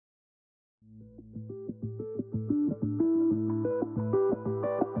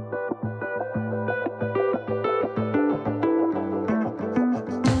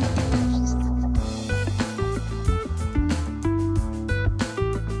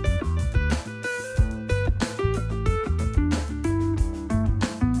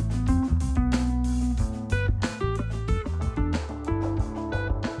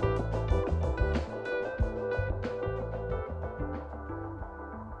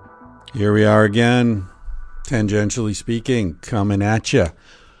Here we are again, tangentially speaking, coming at you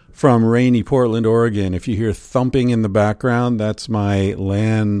from rainy Portland, Oregon. If you hear thumping in the background, that's my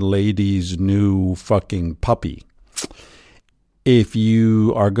landlady's new fucking puppy. If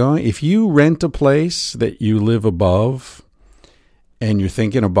you rent a place that you live above and you're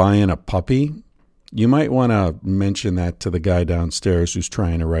thinking of buying a puppy, you might want to mention that to the guy downstairs who's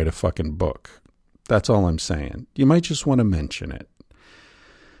trying to write a fucking book. That's all I'm saying. You might just want to mention it.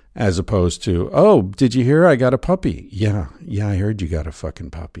 As opposed to, oh, did you hear I got a puppy? Yeah, I heard you got a fucking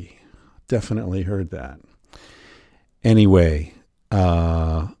puppy. Definitely heard that. Anyway,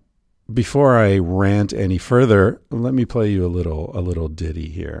 before I rant any further, let me play you a little ditty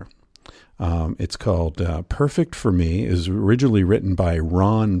here. It's called Perfect for Me. It was originally written by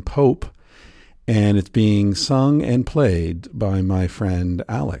Ron Pope, and it's being sung and played by my friend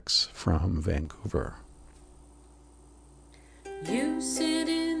Alex from Vancouver. You sit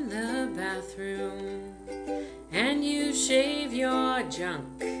in the bathroom and you shave your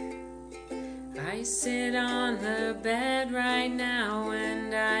junk. I sit on the bed right now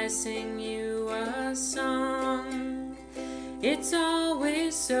and I sing you a song. It's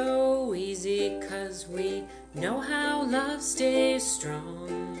always so easy 'cause we know how love stays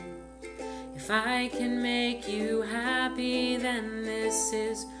strong. If I can make you happy, then this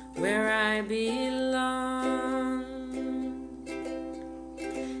is where I belong.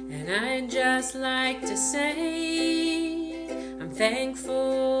 And I'd just like to say I'm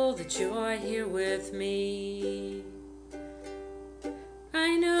thankful that you're here with me.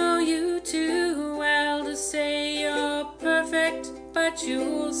 I know you too well to say you're perfect, but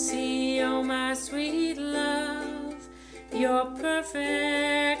you'll see, oh my sweet love, you're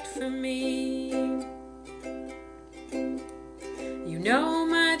perfect for me. You know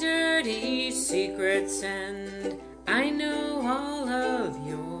my dirty secrets and I know all of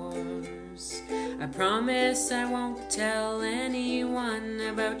yours. I promise I won't tell anyone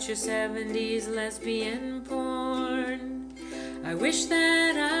about your 70s lesbian porn. I wish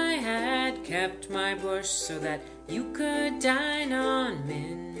that I had kept my bush so that you could dine on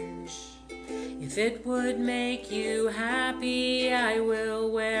minge. If it would make you happy, I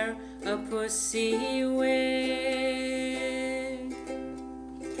will wear a pussy wig.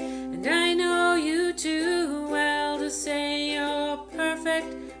 And I know you too well to say you're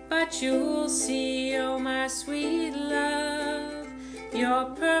perfect, but you'll see, oh my sweet love, you're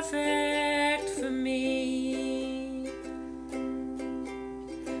perfect for me.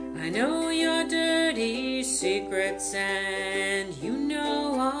 I know your dirty secrets and you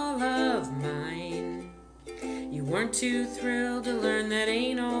know all of mine. You weren't too thrilled to learn that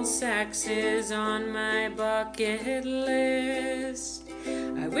anal sex is on my bucket list.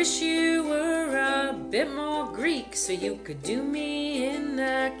 I wish you were a bit more Greek so you could do me in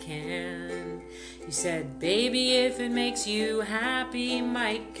the can. You said, baby, if it makes you happy,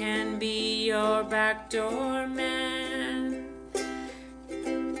 Mike can be your backdoor man.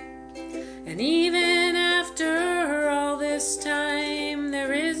 And even after all this time,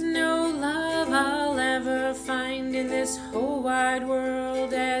 there is no love I'll ever find in this whole wide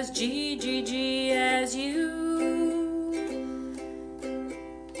world as GGG as you.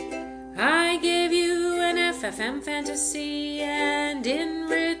 I gave you an FFM fantasy, and in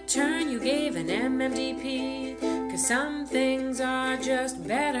return you gave an MMDP. 'Cause some things are just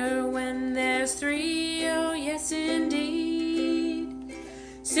better when there's three, oh yes indeed.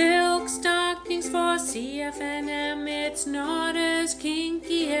 Silk stockings for CFNM, it's not as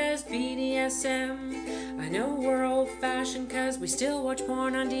kinky as BDSM. I know we're old-fashioned 'cause we still watch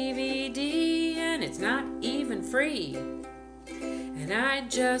porn on DVD, and it's not even free. And I'd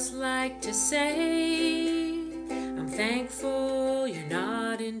just like to say I'm thankful you're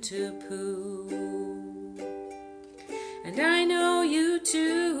not into poo. And I know you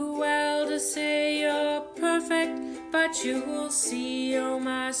too well to say you're perfect, but you will see, oh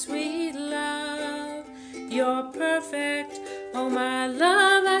my sweet love, you're perfect. Oh my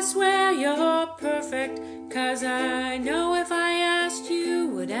love, I swear you're perfect. 'Cause I know if I asked you,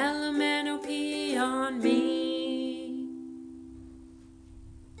 would LMNOP on me.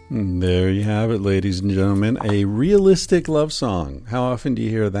 There you have it, ladies and gentlemen. A realistic love song. How often do you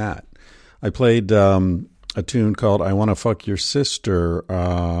hear that? I played a tune called I Want to Fuck Your Sister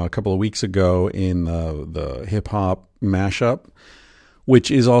a couple of weeks ago in the hip-hop mashup, which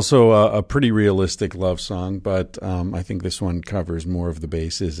is also a pretty realistic love song, but I think this one covers more of the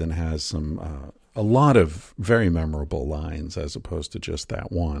bases and has a lot of very memorable lines as opposed to just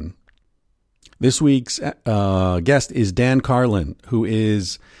that one. This week's guest is Dan Carlin, who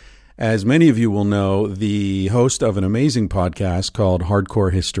is, as many of you will know, the host of an amazing podcast called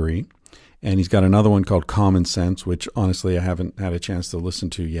Hardcore History. And he's got another one called Common Sense, which honestly I haven't had a chance to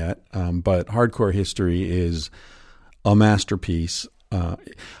listen to yet. But Hardcore History is a masterpiece.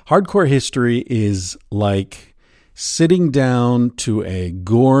 Hardcore History is like sitting down to a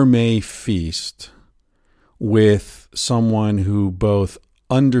gourmet feast with someone who both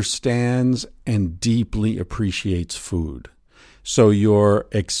understands and deeply appreciates food. So your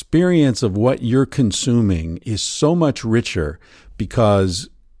experience of what you're consuming is so much richer because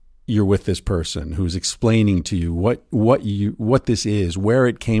you're with this person who's explaining to you what this is, where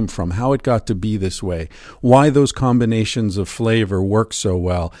it came from, how it got to be this way, why those combinations of flavor work so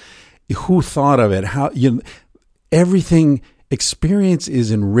well, who thought of it, everything. Experience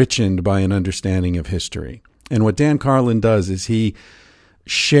is enriched by an understanding of history. And what Dan Carlin does is he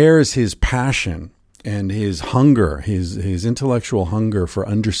shares his passion and his hunger, his intellectual hunger for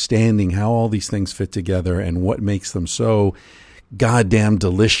understanding how all these things fit together and what makes them so goddamn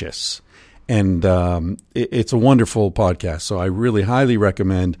delicious. And it's a wonderful podcast. So I really highly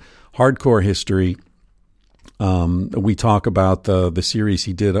recommend Hardcore History. We talk about the series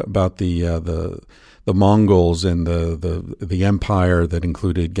he did about the Mongols and the empire that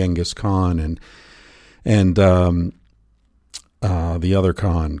included Genghis Khan and the other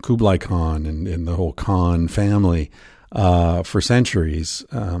Khan, Kublai Khan, and the whole Khan family for centuries.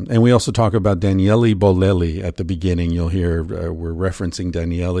 And we also talk about Daniele Bolelli at the beginning. You'll hear we're referencing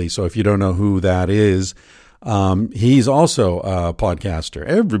Daniele. So if you don't know who that is, he's also a podcaster.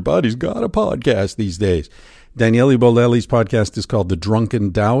 Everybody's got a podcast these days. Daniele Bolelli's podcast is called The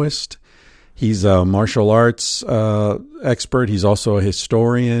Drunken Taoist. He's a martial arts expert. He's also a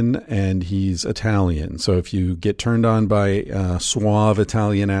historian, and he's Italian. So if you get turned on by suave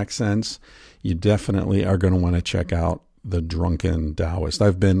Italian accents, you definitely are going to want to check out The Drunken Taoist.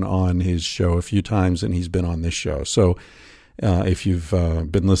 I've been on his show a few times, and he's been on this show. So if you've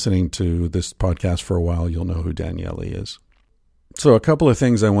been listening to this podcast for a while, you'll know who Daniele is. So a couple of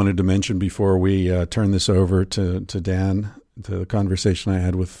things I wanted to mention before we turn this over to Dan, to the conversation I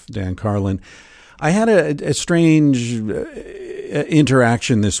had with Dan Carlin. I had a strange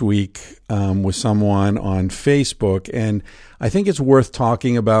interaction this week with someone on Facebook, and I think it's worth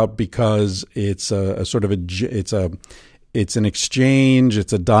talking about because it's it's an exchange,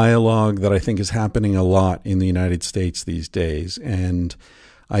 it's a dialogue that I think is happening a lot in the United States these days, and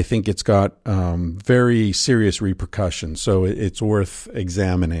I think it's got very serious repercussions. So it's worth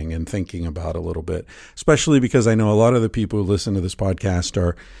examining and thinking about a little bit, especially because I know a lot of the people who listen to this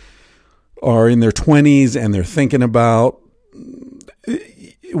podcast are in their 20s, and they're thinking about,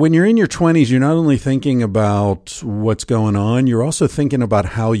 when you're in your 20s, you're not only thinking about what's going on, you're also thinking about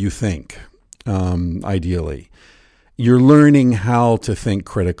how you think, ideally. You're learning how to think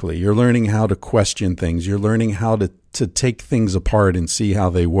critically. You're learning how to question things. You're learning how to take things apart and see how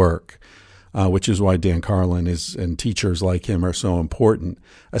they work, which is why Dan Carlin and teachers like him are so important,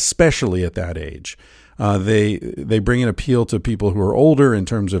 especially at that age. They bring an appeal to people who are older in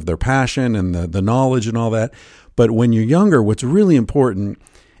terms of their passion and the knowledge and all that. But when you're younger, what's really important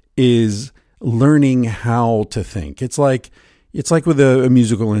is learning how to think. It's like with a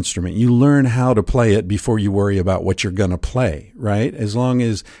musical instrument. You learn how to play it before you worry about what you're going to play, right? As long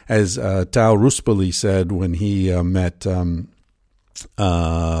as Tal Ruspoli said when he met the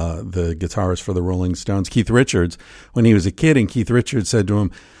guitarist for the Rolling Stones, Keith Richards, when he was a kid, and Keith Richards said to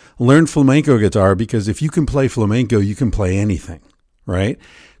him, learn flamenco guitar, because if you can play flamenco, you can play anything, right?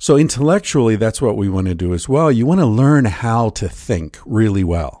 So intellectually, that's what we want to do as well. You want to learn how to think really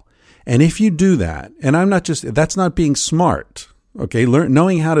well. And if you do that, and that's not being smart, okay?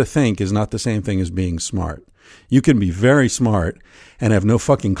 Knowing how to think is not the same thing as being smart. You can be very smart and have no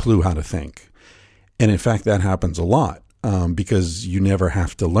fucking clue how to think. And in fact, that happens a lot because you never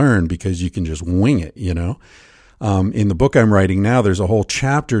have to learn, because you can just wing it, you know? In the book I'm writing now, there's a whole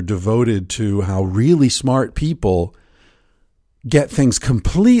chapter devoted to how really smart people get things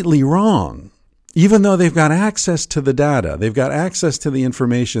completely wrong. Even though they've got access to the data, they've got access to the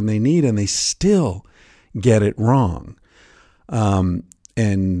information they need, and they still get it wrong. And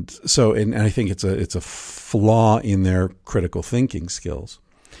I think it's a flaw in their critical thinking skills.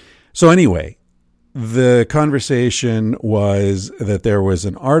 So anyway, the conversation was that there was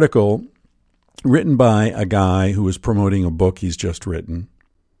an article written by a guy who was promoting a book he's just written.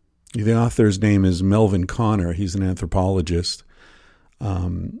 The author's name is Melvin Konner. He's an anthropologist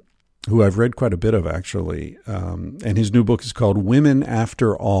who I've read quite a bit of, actually. And his new book is called Women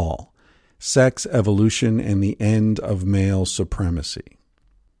After All, Sex, Evolution, and the End of Male Supremacy.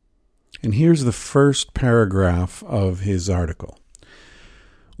 And here's the first paragraph of his article.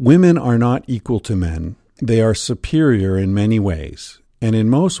 Women are not equal to men. They are superior in many ways, and in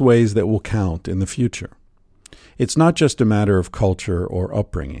most ways that will count in the future. It's not just a matter of culture or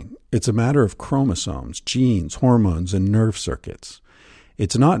upbringing. It's a matter of chromosomes, genes, hormones, and nerve circuits.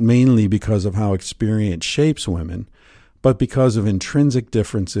 It's not mainly because of how experience shapes women, but because of intrinsic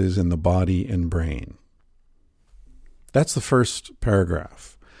differences in the body and brain. That's the first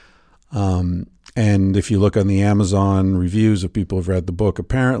paragraph. And if you look on the Amazon reviews of people who've read the book,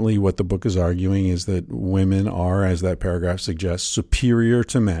 apparently what the book is arguing is that women are, as that paragraph suggests, superior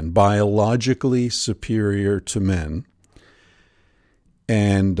to men, biologically superior to men.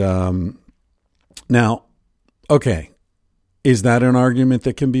 And now, okay, is that an argument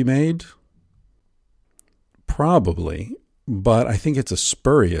that can be made? Probably, but I think it's a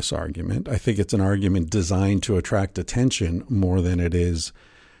spurious argument. I think it's an argument designed to attract attention more than it is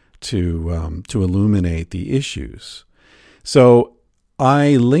to illuminate the issues. So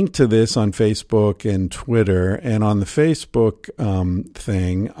I linked to this on Facebook and Twitter, and on the Facebook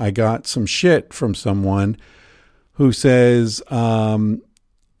thing, I got some shit from someone who says,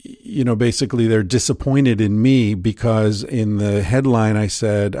 basically they're disappointed in me because in the headline I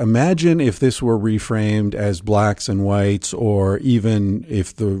said, imagine if this were reframed as blacks and whites, or even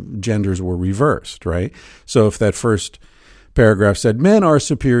if the genders were reversed, right? So if that first paragraph said men are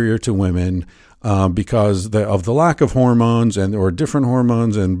superior to women because of the lack of hormones or different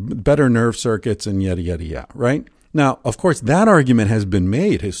hormones and better nerve circuits and yada, yada, yada, right? Now, of course, that argument has been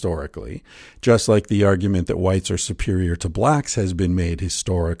made historically, just like the argument that whites are superior to blacks has been made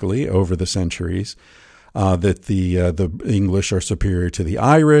historically over the centuries, that the English are superior to the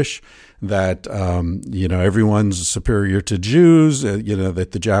Irish, that, everyone's superior to Jews,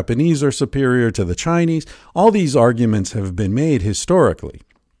 that the Japanese are superior to the Chinese. All these arguments have been made historically.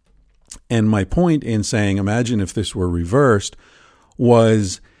 And my point in saying, imagine if this were reversed,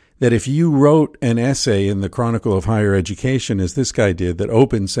 was that if you wrote an essay in the Chronicle of Higher Education, as this guy did, that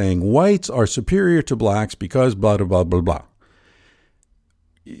opened saying whites are superior to blacks because blah, blah, blah, blah, blah,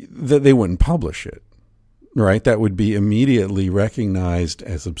 that they wouldn't publish it. Right, that would be immediately recognized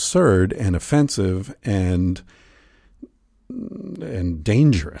as absurd and offensive and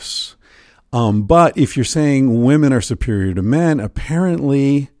dangerous. But if you're saying women are superior to men,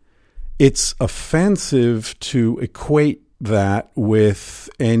 apparently it's offensive to equate that with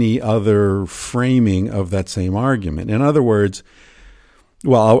any other framing of that same argument. In other words,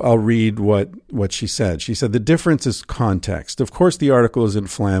 well, I'll read what she said. She said, the difference is context. Of course, the article is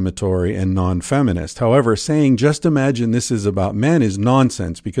inflammatory and non-feminist. However, saying just imagine this is about men is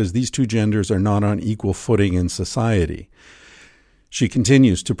nonsense because these two genders are not on equal footing in society. She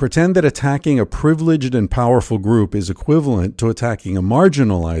continues, to pretend that attacking a privileged and powerful group is equivalent to attacking a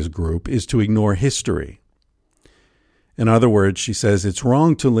marginalized group is to ignore history. In other words, she says it's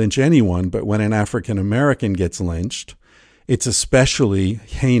wrong to lynch anyone, but when an African American gets lynched, it's especially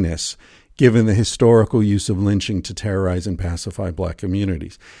heinous given the historical use of lynching to terrorize and pacify black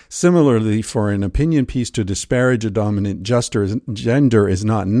communities. Similarly, for an opinion piece to disparage a dominant gender is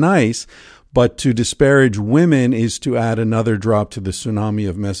not nice, but to disparage women is to add another drop to the tsunami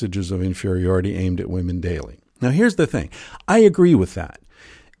of messages of inferiority aimed at women daily. Now, here's the thing. I agree with that.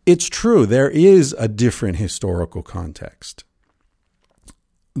 It's true. There is a different historical context.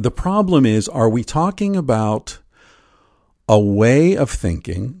 The problem is, are we talking about a way of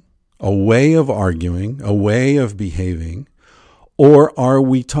thinking, a way of arguing, a way of behaving, or are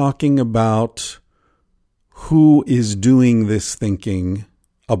we talking about who is doing this thinking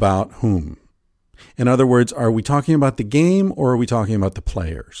about whom? In other words, are we talking about the game or are we talking about the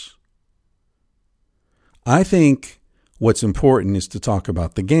players? I think what's important is to talk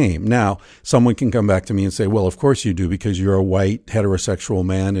about the game. Now, someone can come back to me and say, well, of course you do, because you're a white heterosexual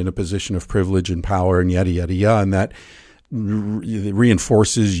man in a position of privilege and power and yada, yada, yada, and that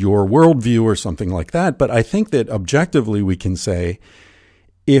reinforces your worldview or something like that. But I think that objectively we can say,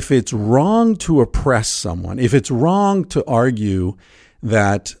 if it's wrong to oppress someone, if it's wrong to argue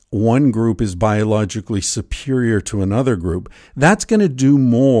that one group is biologically superior to another group, that's going to do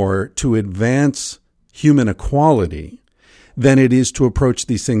more to advance human equality than it is to approach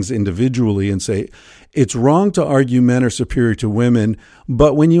these things individually and say, it's wrong to argue men are superior to women,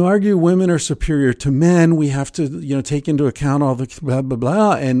 but when you argue women are superior to men, we have to, take into account all the blah, blah,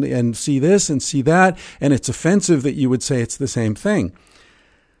 blah, and see this and see that, and it's offensive that you would say it's the same thing.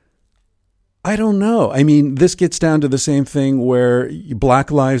 I don't know. I mean, this gets down to the same thing where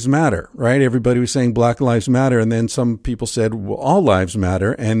Black Lives Matter, right? Everybody was saying Black Lives Matter, and then some people said, well, all lives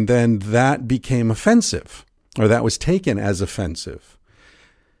matter, and then that became offensive, or that was taken as offensive.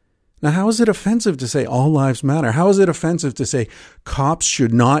 Now, how is it offensive to say all lives matter? How is it offensive to say cops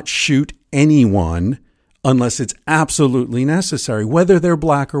should not shoot anyone unless it's absolutely necessary, whether they're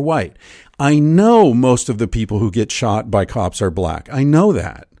black or white? I know most of the people who get shot by cops are black. I know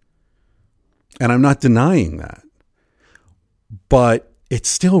that. And I'm not denying that. But it's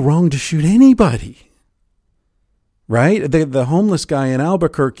still wrong to shoot anybody. Right? The homeless guy in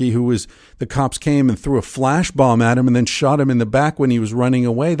Albuquerque the cops came and threw a flash bomb at him and then shot him in the back when he was running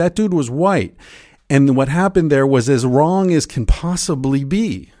away. That dude was white. And what happened there was as wrong as can possibly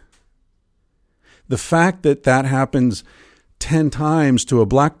be. The fact that happens 10 times to a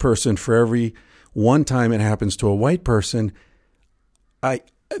black person for every one time it happens to a white person,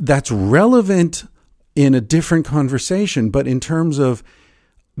 that's relevant in a different conversation. But in terms of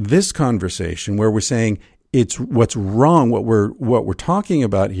this conversation where we're saying, it's what's wrong. What we're talking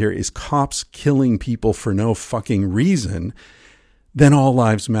about here is cops killing people for no fucking reason. Then all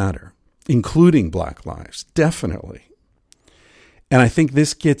lives matter, including black lives, definitely. And I think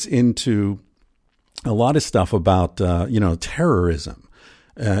this gets into a lot of stuff about terrorism.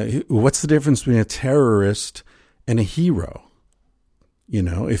 What's the difference between a terrorist and a hero?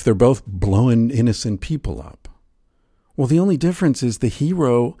 If they're both blowing innocent people up. Well, the only difference is the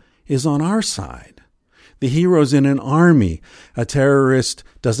hero is on our side. The hero's in an army. A terrorist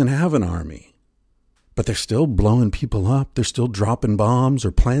doesn't have an army. But they're still blowing people up. They're still dropping bombs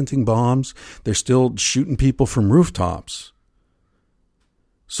or planting bombs. They're still shooting people from rooftops.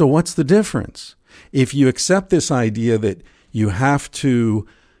 So what's the difference? If you accept this idea that you have to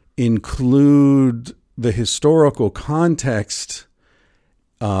include the historical context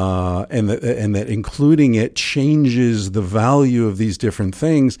and that including it changes the value of these different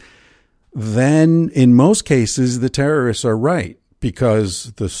things, then in most cases, the terrorists are right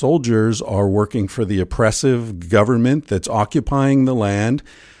because the soldiers are working for the oppressive government that's occupying the land.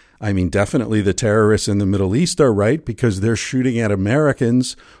 I mean, definitely the terrorists in the Middle East are right because they're shooting at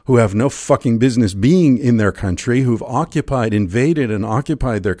Americans who have no fucking business being in their country, who've invaded and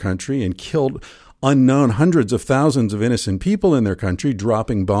occupied their country and killed unknown hundreds of thousands of innocent people in their country,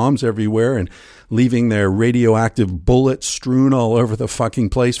 dropping bombs everywhere and leaving their radioactive bullets strewn all over the fucking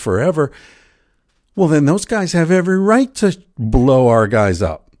place forever. Well, then those guys have every right to blow our guys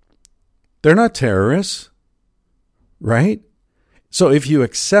up. They're not terrorists, right? So if you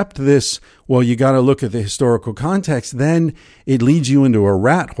accept this, well, you got to look at the historical context, then it leads you into a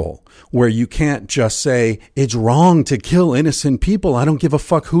rat hole where you can't just say it's wrong to kill innocent people. I don't give a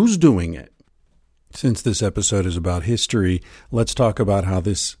fuck who's doing it. Since this episode is about history, let's talk about how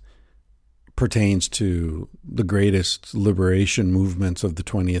this pertains to the greatest liberation movements of the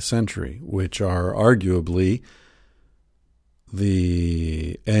 20th century, which are arguably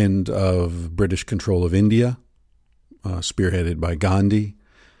the end of British control of India, spearheaded by Gandhi,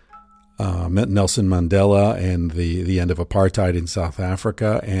 Nelson Mandela, and the end of apartheid in South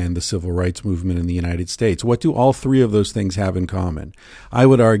Africa, and the civil rights movement in the United States. What do all three of those things have in common? I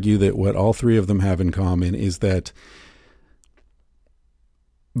would argue that what all three of them have in common is that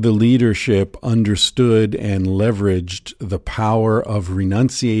the leadership understood and leveraged the power of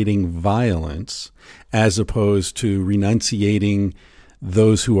renunciating violence as opposed to renunciating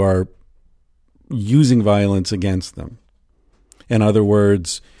those who are using violence against them. In other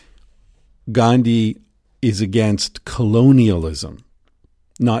words, Gandhi is against colonialism,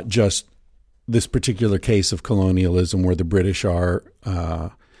 not just this particular case of colonialism where the British are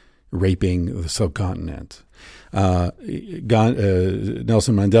raping the subcontinent. Nelson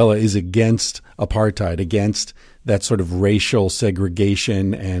Mandela is against apartheid, against that sort of racial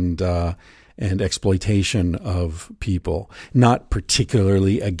segregation and exploitation of people, not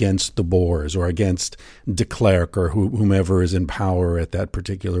particularly against the Boers or against de Klerk or whomever is in power at that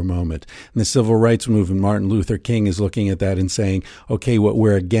particular moment. And the civil rights movement, Martin Luther King is looking at that and saying, okay, what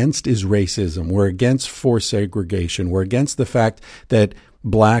we're against is racism. We're against forced segregation. We're against the fact that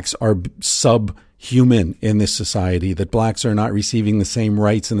blacks are subhuman in this society, that blacks are not receiving the same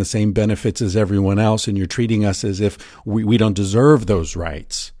rights and the same benefits as everyone else, and you're treating us as if we don't deserve those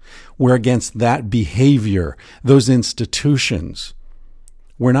rights. We're against that behavior, those institutions.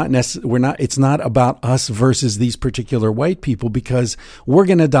 It's not about us versus these particular white people, because we're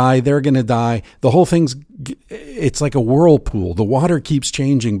going to die. They're going to die. The whole it's like a whirlpool. The water keeps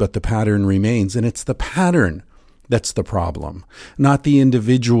changing, but the pattern remains. And it's the pattern that's the problem, not the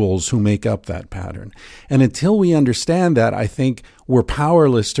individuals who make up that pattern. And until we understand that, I think we're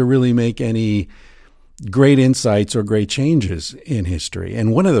powerless to really make any great insights or great changes in history.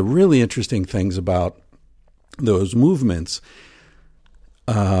 And one of the really interesting things about those movements,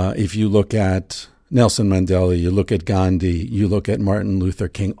 if you look at Nelson Mandela, you look at Gandhi, you look at Martin Luther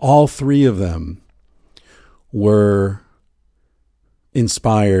King, all three of them were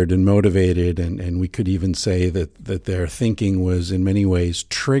inspired and motivated, and we could even say that their thinking was in many ways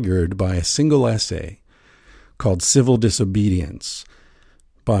triggered by a single essay called Civil Disobedience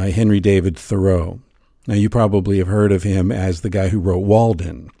by Henry David Thoreau. Now, you probably have heard of him as the guy who wrote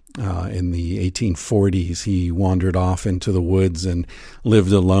Walden. In the 1840s, he wandered off into the woods and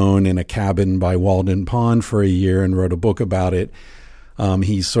lived alone in a cabin by Walden Pond for a year and wrote a book about it.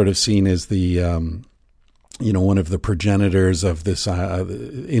 He's sort of seen as the one of the progenitors of this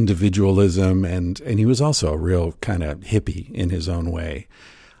individualism, and he was also a real kind of hippie in his own way.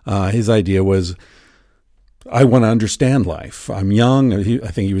 His idea was, I want to understand life. I'm young. I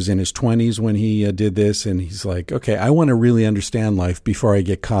think he was in his 20s when he did this, and he's like, okay, I want to really understand life before I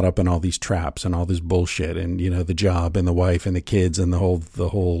get caught up in all these traps and all this bullshit, and the job and the wife and the kids and the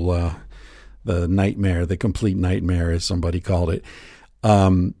whole nightmare, the complete nightmare, as somebody called it.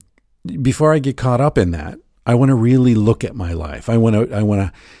 Before I get caught up in that, I want to really look at my life. I want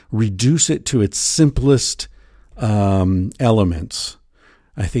to reduce it to its simplest elements.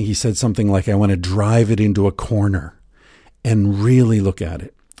 I think he said something like, I want to drive it into a corner and really look at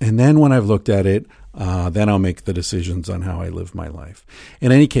it. And then when I've looked at it, then I'll make the decisions on how I live my life.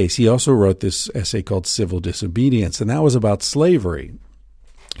 In any case, he also wrote this essay called Civil Disobedience, and that was about slavery.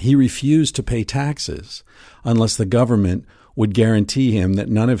 He refused to pay taxes unless the government would guarantee him that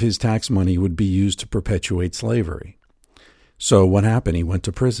none of his tax money would be used to perpetuate slavery. So what happened? He went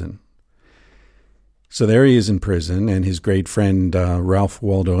to prison. So there he is in prison, and his great friend Ralph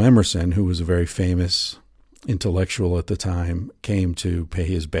Waldo Emerson, who was a very famous intellectual at the time, came to pay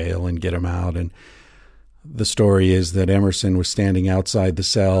his bail and get him out. And the story is that Emerson was standing outside the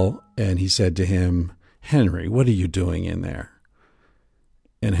cell, and he said to him, Henry, what are you doing in there?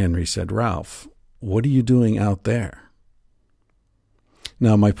 And Henry said, Ralph, what are you doing out there?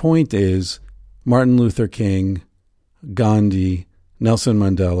 Now, my point is, Martin Luther King, Gandhi, Nelson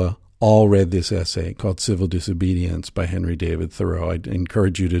Mandela all read this essay called Civil Disobedience by Henry David Thoreau. I'd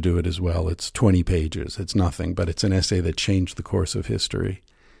encourage you to do it as well. It's 20 pages. It's nothing, but it's an essay that changed the course of history.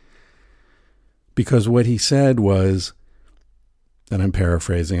 Because what he said was, and I'm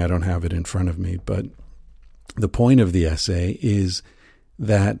paraphrasing, I don't have it in front of me, but the point of the essay is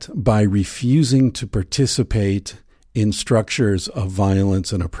that by refusing to participate in structures of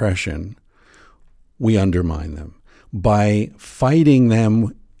violence and oppression, we undermine them. By fighting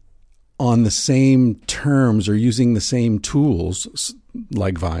them on the same terms or using the same tools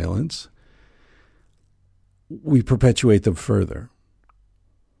like violence, we perpetuate them further.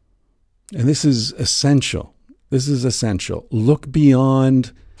 And this is essential. This is essential. Look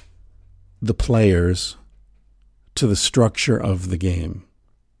beyond the players to the structure of the game.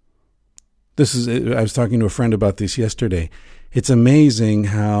 I was talking to a friend about this yesterday. It's amazing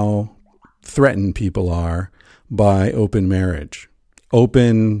how threatened people are by open marriage.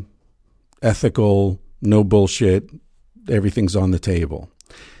 Open, ethical, no bullshit, everything's on the table.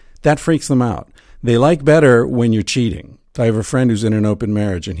 That freaks them out. They like better when you're cheating. I have a friend who's in an open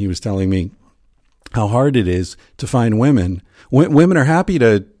marriage, and he was telling me how hard it is to find women. Women are happy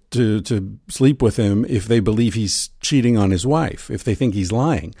to sleep with him if they believe he's cheating on his wife, if they think he's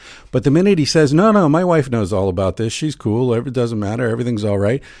lying. But the minute he says, no, my wife knows all about this, she's cool, it doesn't matter, everything's all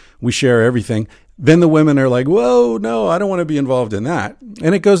right, we share everything, then the women are like, whoa, no, I don't want to be involved in that.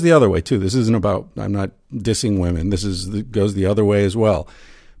 And it goes the other way, too. This isn't about, I'm not dissing women, goes the other way as well.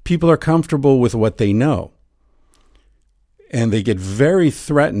 People are comfortable with what they know, and they get very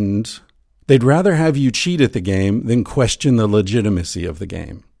threatened. They'd rather have you cheat at the game than question the legitimacy of the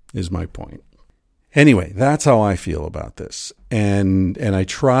game, is my point. Anyway, that's how I feel about this. And I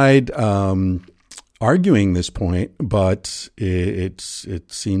tried arguing this point, but it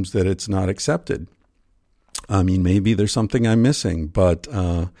seems that it's not accepted. I mean, maybe there's something I'm missing, but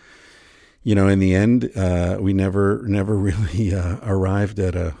in the end, we never really arrived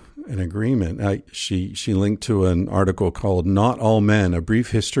at an agreement. She linked to an article called "Not All Men: A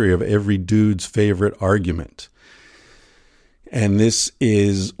Brief History of Every Dude's Favorite Argument." And this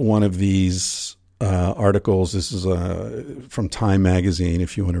is one of these articles. This is from Time Magazine.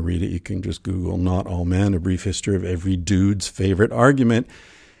 If you want to read it, you can just Google "Not All Men: A Brief History of Every Dude's Favorite Argument."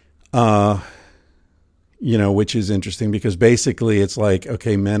 Which is interesting because basically it's like,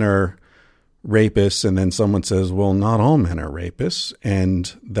 okay, men are rapists, and then someone says, well, not all men are rapists,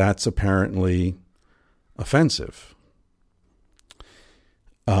 and that's apparently offensive.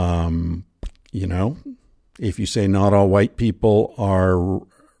 If you say not all white people are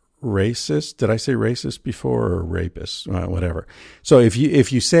racist, did I say racist before, or rapists? Whatever. So if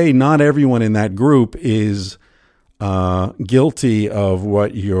you say not everyone in that group is guilty of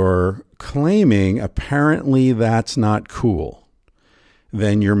what you're claiming, apparently that's not cool.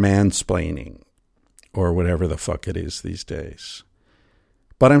 Then you're mansplaining, or whatever the fuck it is these days.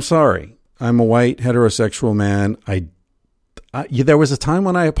 But I'm sorry. I'm a white heterosexual man. There was a time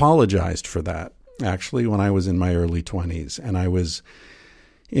when I apologized for that, actually, when I was in my early 20s, and I was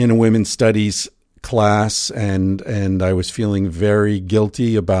in a women's studies class, and I was feeling very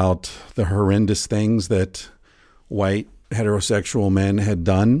guilty about the horrendous things that white heterosexual men had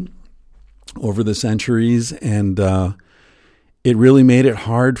done over the centuries, and it really made it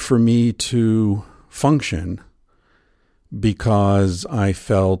hard for me to function because I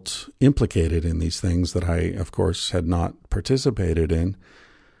felt implicated in these things that I, of course, had not participated in.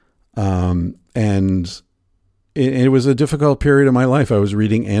 And it was a difficult period of my life. I was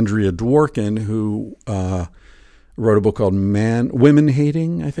reading Andrea Dworkin, who wrote a book called Women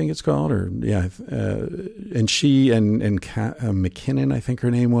Hating, I think it's called, and she and McKinnon, I think her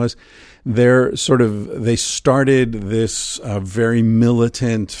name was, they started this very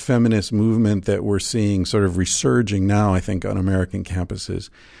militant feminist movement that we're seeing sort of resurging now, I think, on American campuses.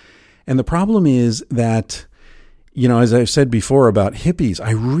 And the problem is that, as I've said before about hippies,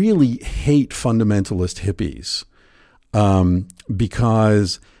 I really hate fundamentalist hippies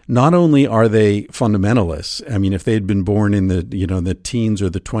because not only are they fundamentalists, I mean, if they'd been born in the teens or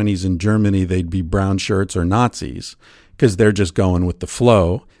the 20s in Germany, they'd be brown shirts or Nazis because they're just going with the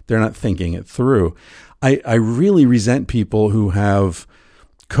flow. They're not thinking it through. I really resent people who have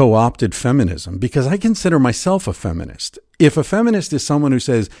co-opted feminism because I consider myself a feminist. If a feminist is someone who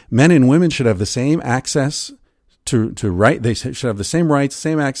says men and women should have the same access to right, they should have the same rights,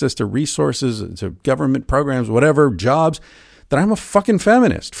 same access to resources, to government programs, whatever, jobs, then I'm a fucking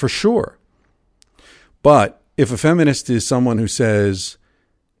feminist for sure. But if a feminist is someone who says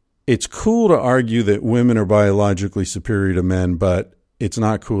it's cool to argue that women are biologically superior to men, but it's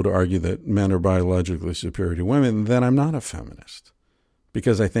not cool to argue that men are biologically superior to women, then I'm not a feminist.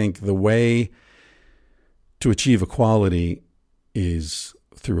 Because I think the way to achieve equality is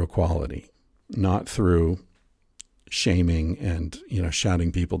through equality, not through shaming and,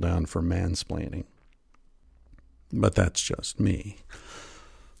 shouting people down for mansplaining. But that's just me.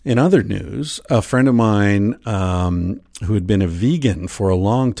 In other news, a friend of mine who had been a vegan for a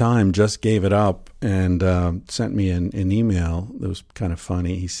long time just gave it up and sent me an email that was kind of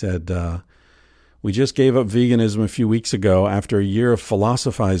funny. He said, we just gave up veganism a few weeks ago. After a year of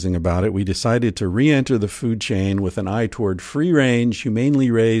philosophizing about it, we decided to re-enter the food chain with an eye toward free-range,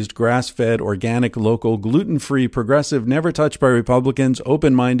 humanely raised, grass-fed, organic, local, gluten-free, progressive, never touched by Republicans,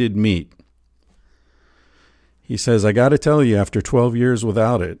 open-minded meat. He says, I got to tell you, after 12 years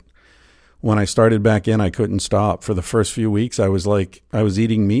without it, when I started back in, I couldn't stop. For the first few weeks, I was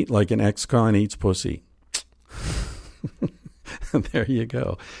eating meat like an ex-con eats pussy. There you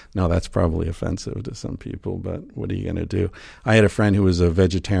go. No, that's probably offensive to some people, but what are you going to do? I had a friend who was a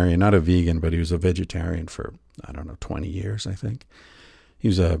vegetarian, not a vegan, but he was a vegetarian for, 20 years, I think.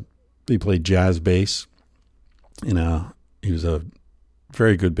 He played jazz bass. He was a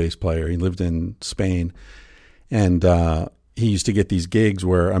very good bass player. He lived in Spain. And he used to get these gigs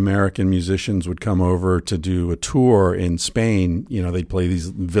where American musicians would come over to do a tour in Spain. They'd play these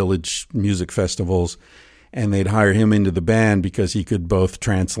village music festivals, and they'd hire him into the band because he could both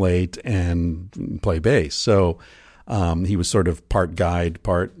translate and play bass. So he was sort of part guide,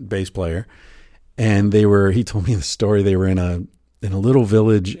 part bass player. And he told me the story, they were in a little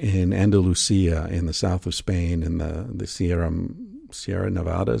village in Andalusia in the south of Spain, in the Sierra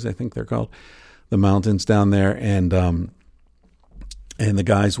Nevadas, I think they're called. The mountains down there, and the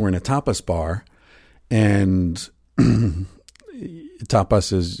guys were in a tapas bar, and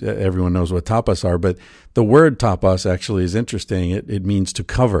tapas is, everyone knows what tapas are, but the word tapas actually is interesting. It means to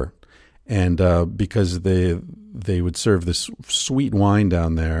cover, and because they would serve this sweet wine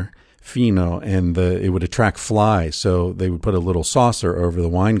down there, fino, and it would attract flies, so they would put a little saucer over the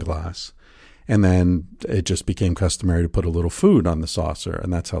wine glass. And then it just became customary to put a little food on the saucer,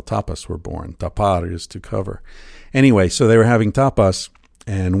 and that's how tapas were born. Tapar is to cover. Anyway, so they were having tapas,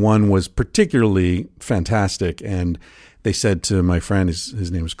 and one was particularly fantastic. And they said to my friend,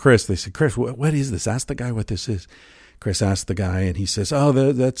 his name was Chris, they said, Chris, what is this? Ask the guy what this is. Chris asked the guy, and he says, oh,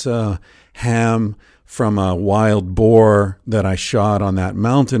 that's a ham from a wild boar that I shot on that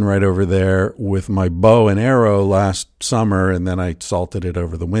mountain right over there with my bow and arrow last summer, and then I salted it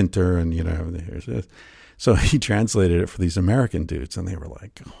over the winter, and, here's this. So he translated it for these American dudes, and they were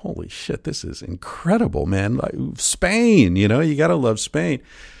like, holy shit, this is incredible, man. Like, Spain, you got to love Spain.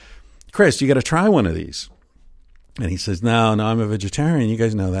 Chris, you got to try one of these. And he says, no, I'm a vegetarian. You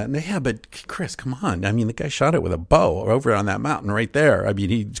guys know that. And yeah, but Chris, come on. I mean, the guy shot it with a bow over on that mountain right there. I mean,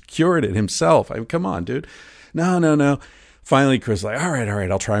 he cured it himself. I mean, come on, dude. No. Finally, Chris like, all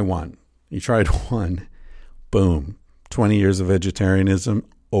right, I'll try one. He tried one. Boom. 20 years of vegetarianism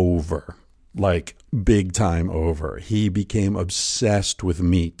over. Like, big time over. He became obsessed with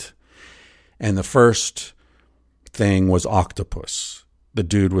meat. And the first thing was octopus. The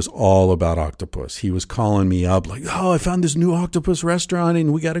dude was all about octopus. He was calling me up like, oh, I found this new octopus restaurant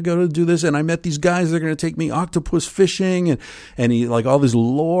and we got to go to do this. And I met these guys that are going to take me octopus fishing. And he like all this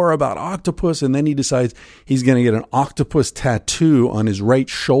lore about octopus. And then he decides he's going to get an octopus tattoo on his right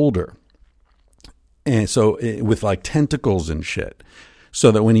shoulder. And so with like tentacles and shit, so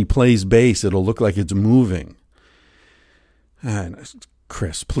that when he plays bass, it'll look like it's moving. And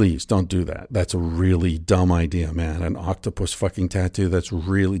Chris, please don't do that. That's a really dumb idea, man. An octopus fucking tattoo.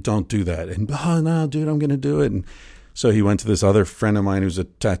 Don't do that. And, oh, no, dude, I'm going to do it. And so he went to this other friend of mine who's a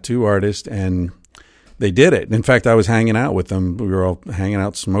tattoo artist, and they did it. In fact, I was hanging out with them. We were all hanging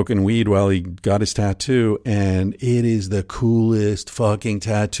out smoking weed while he got his tattoo. And it is the coolest fucking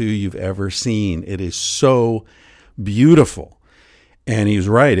tattoo you've ever seen. It is so beautiful. And he was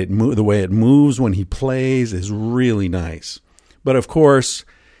right. The way it moves when he plays is really nice. But of course,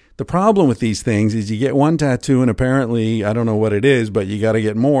 the problem with these things is you get one tattoo and apparently, I don't know what it is, but you got to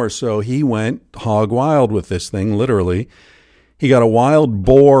get more. So he went hog wild with this thing, literally. He got a wild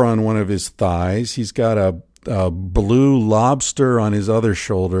boar on one of his thighs. He's got a blue lobster on his other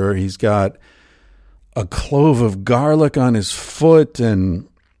shoulder. He's got a clove of garlic on his foot, and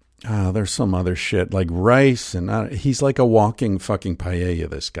there's some other shit like rice. And he's like a walking fucking paella,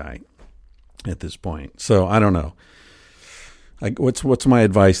 this guy, at this point. So I don't know. Like, what's my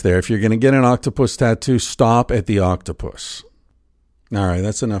advice there? If you're going to get an octopus tattoo, stop at the octopus. All right,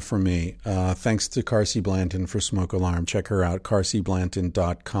 that's enough for me. Thanks to Carsey Blanton for Smoke Alarm. Check her out,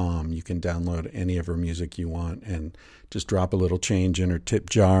 carseyblanton.com. You can download any of her music you want and just drop a little change in her tip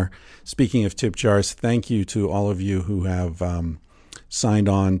jar. Speaking of tip jars, thank you to all of you who have signed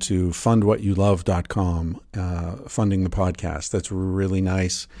on to fundwhatyoulove.com, funding the podcast. That's really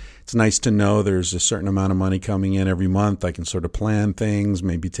nice. It's nice to know there's a certain amount of money coming in every month. I can sort of plan things,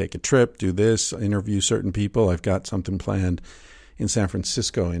 maybe take a trip, do this, interview certain people. I've got something planned in San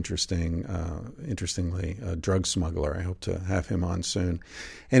Francisco, interestingly, a drug smuggler. I hope to have him on soon.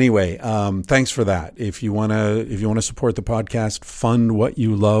 Anyway, thanks for that. If you want to support the podcast,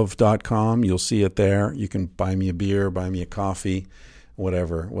 fundwhatyoulove.com. You'll see it there. You can buy me a beer, buy me a coffee,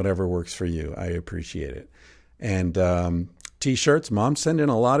 whatever works for you. I appreciate it. And T-shirts. Mom's sending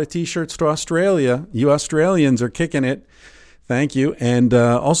a lot of T-shirts to Australia. You Australians are kicking it. Thank you. And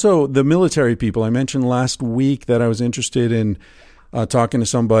also the military people. I mentioned last week that I was interested in talking to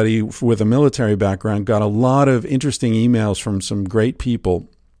somebody with a military background. Got a lot of interesting emails from some great people.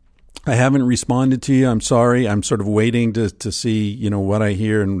 I haven't responded to you. I'm sorry. I'm sort of waiting to see, what I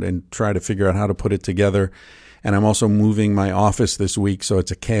hear and try to figure out how to put it together. And I'm also moving my office this week, so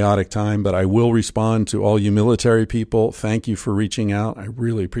it's a chaotic time, but I will respond to all you military people. Thank you for reaching out. I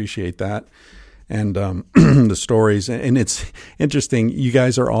really appreciate that. And the stories. And it's interesting. You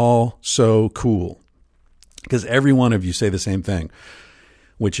guys are all so cool because every one of you say the same thing,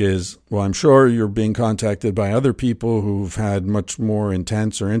 which is, well, I'm sure you're being contacted by other people who've had much more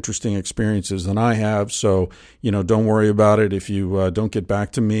intense or interesting experiences than I have. So, don't worry about it if you don't get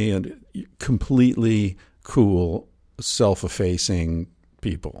back to me. And completely cool, self-effacing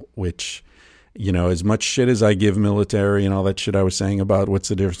people, which, as much shit as I give military and all that shit I was saying about what's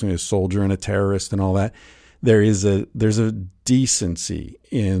the difference between a soldier and a terrorist and all that, there's a decency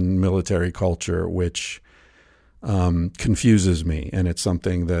in military culture which confuses me, and it's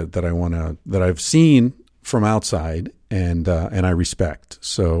something that I've seen from outside and I respect.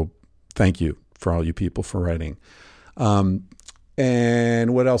 So thank you for all you people for writing.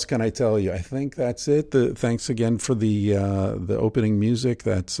 And what else can I tell you? I think that's it. Thanks again for the opening music.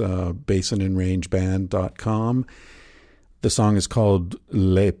 That's basinandrangeband.com. The song is called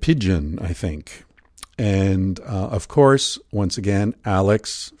Le Pigeon, I think. And, of course, once again,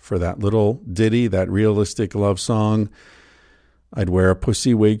 Alex, for that little ditty, that realistic love song. I'd wear a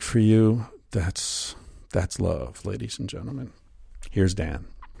pussy wig for you. That's love, ladies and gentlemen. Here's Dan.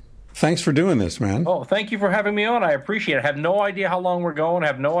 Thanks for doing this, man. Oh, thank you for having me on. I appreciate it. I have no idea how long we're going. I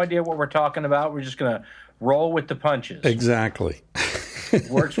have no idea what we're talking about. We're just going to roll with the punches. Exactly.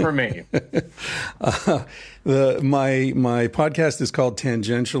 Works for me. My podcast is called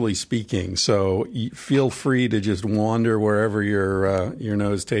Tangentially Speaking, so feel free to just wander wherever your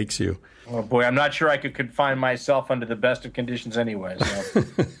nose takes you. Oh boy, I'm not sure I could confine myself under the best of conditions anyway. So.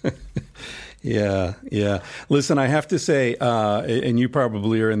 Yeah. Listen, I have to say, and you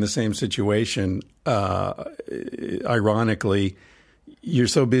probably are in the same situation. Ironically, you're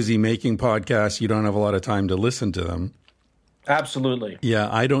so busy making podcasts, you don't have a lot of time to listen to them. Absolutely. Yeah,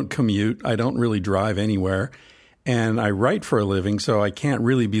 I don't commute. I don't really drive anywhere. And I write for a living, so I can't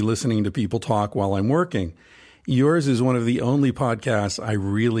really be listening to people talk while I'm working. Yours is one of the only podcasts I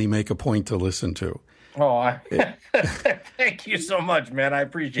really make a point to listen to. Oh, thank you so much, man. I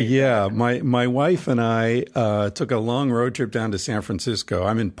appreciate it. Yeah, my wife and I took a long road trip down to San Francisco.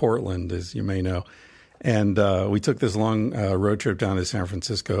 I'm in Portland, as you may know. And we took this long road trip down to San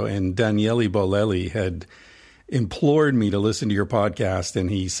Francisco, and Daniele Bolelli had implored me to listen to your podcast, and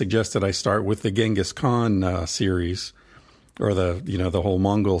he suggested I start with the Genghis Khan series, or the whole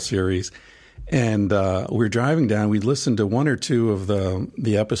Mongol series. And we were driving down. We'd listened to one or two of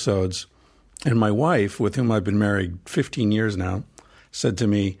the episodes, and my wife, with whom I've been married 15 years now, said to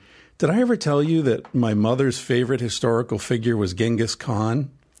me, "Did I ever tell you that my mother's favorite historical figure was Genghis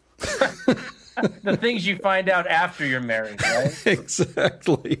Khan?" The things you find out after you're married, right?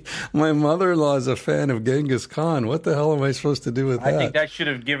 Exactly. My mother-in-law is a fan of Genghis Khan. What the hell am I supposed to do with that? I think that should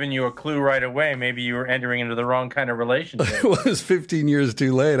have given you a clue right away. Maybe you were entering into the wrong kind of relationship. It was 15 years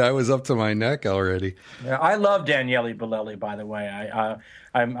too late. I was up to my neck already. Yeah, I love Daniele Bolelli, by the way.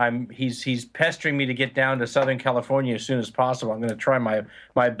 He's pestering me to get down to Southern California as soon as possible. I'm going to try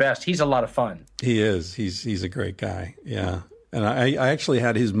my best. He's a lot of fun. He is. He's a great guy. Yeah. And I actually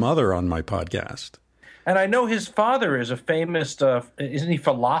had his mother on my podcast. And I know his father is a famous, isn't he,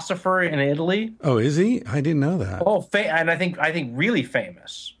 philosopher in Italy? Oh, is he? I didn't know that. Oh, and I think really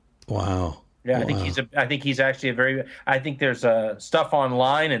famous. Wow. Yeah, wow. I think he's actually I think there's stuff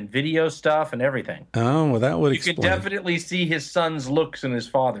online and video stuff and everything. Oh, well, that would explain. You can definitely see his son's looks in his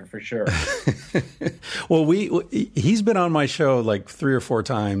father for sure. Well, he's been on my show like 3 or 4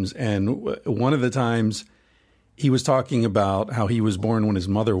 times, and one of the times he was talking about how he was born when his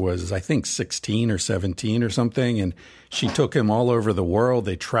mother was, I think, 16 or 17 or something, and she took him all over the world.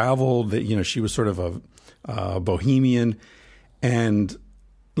 They traveled. She was sort of a bohemian, and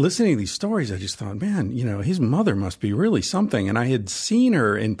listening to these stories, I just thought, man, his mother must be really something. And I had seen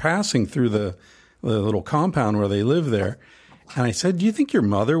her in passing through the little compound where they live there. And I said, "Do you think your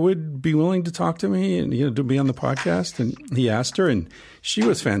mother would be willing to talk to me and to be on the podcast?" And he asked her, and she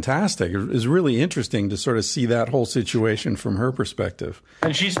was fantastic. It was really interesting to sort of see that whole situation from her perspective.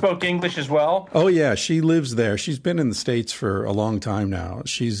 And she spoke English as well? Oh, yeah. She lives there. She's been in the States for a long time now.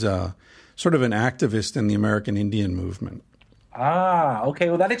 She's sort of an activist in the American Indian movement. Ah, okay.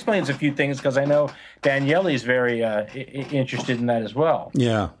 Well, that explains a few things, because I know Daniele is very interested in that as well.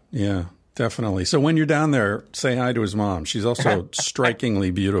 Yeah. Definitely. So when you're down there, say hi to his mom. She's also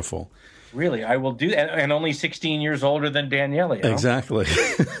strikingly beautiful. Really? I will do that. And only 16 years older than Daniele. Huh? Exactly.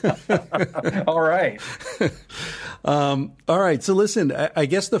 All right. All right. So listen, I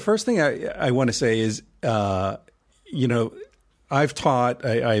guess the first thing I want to say is, I've taught,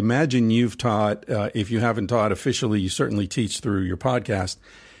 I imagine you've taught, if you haven't taught officially, you certainly teach through your podcast.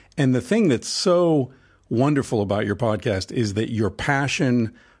 And the thing that's so wonderful about your podcast is that your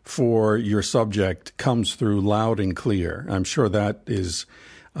passion for your subject comes through loud and clear. I'm sure that is,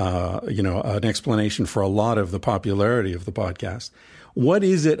 an explanation for a lot of the popularity of the podcast. What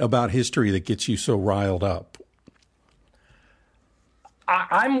is it about history that gets you so riled up?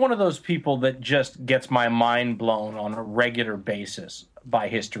 I'm one of those people that just gets my mind blown on a regular basis by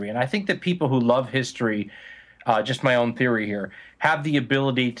history. And I think that people who love history, just my own theory here, have the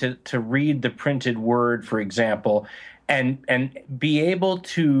ability to read the printed word, for example, and be able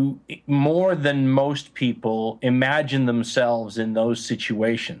to, more than most people, imagine themselves in those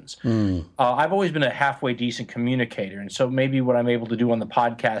situations. I've always been a halfway decent communicator, and so maybe what I'm able to do on the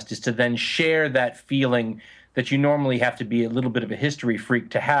podcast is to then share that feeling that you normally have to be a little bit of a history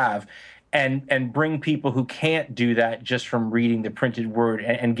freak to have, and bring people who can't do that just from reading the printed word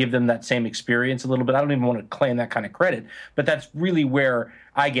and give them that same experience a little bit. I don't even want to claim that kind of credit, but that's really where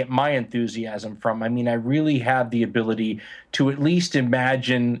I get my enthusiasm from. I mean, I really have the ability to at least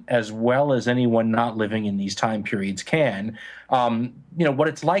imagine as well as anyone not living in these time periods can, what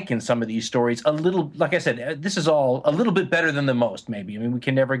it's like in some of these stories. A little, like I said, this is all a little bit better than the most, maybe. I mean, we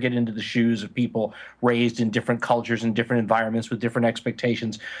can never get into the shoes of people raised in different cultures and different environments with different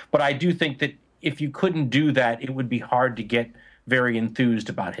expectations. But I do think that if you couldn't do that, it would be hard to get very enthused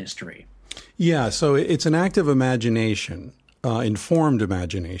about history. Yeah, so it's an active imagination. Informed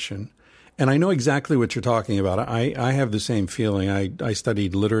imagination. And I know exactly what you're talking about. I have the same feeling. I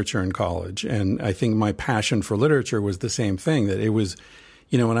studied literature in college, and I think my passion for literature was the same thing, that it was,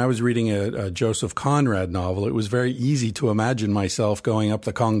 when I was reading a Joseph Conrad novel, it was very easy to imagine myself going up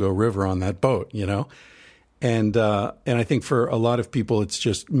the Congo River on that boat, And I think for a lot of people, it's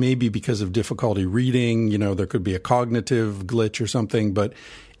just maybe because of difficulty reading, there could be a cognitive glitch or something, but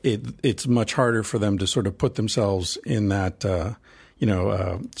it's much harder for them to sort of put themselves in that,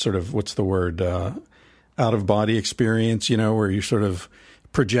 sort of, what's the word, out of body experience, where you sort of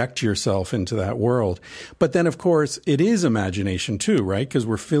project yourself into that world. But then, of course, it is imagination too, right? Because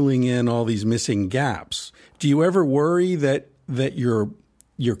we're filling in all these missing gaps. Do you ever worry that your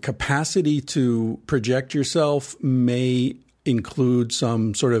capacity to project yourself may include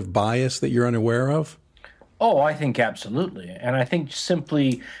some sort of bias that you're unaware of? Oh, I think absolutely. And I think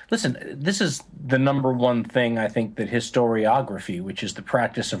simply, listen, this is the number one thing I think that historiography, which is the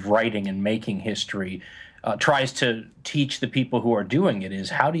practice of writing and making history, tries to teach the people who are doing it, is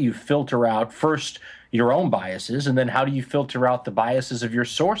how do you filter out first your own biases, and then how do you filter out the biases of your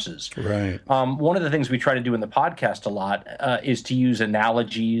sources? Right. One of the things we try to do in the podcast a lot is to use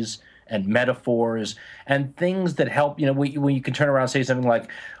analogies and metaphors and things that help, when you can turn around and say something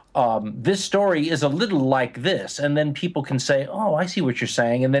like, this story is a little like this, and then people can say, oh, I see what you're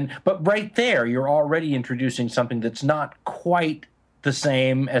saying. But right there, you're already introducing something that's not quite the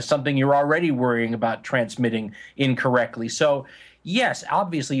same as something you're already worrying about transmitting incorrectly. So yes,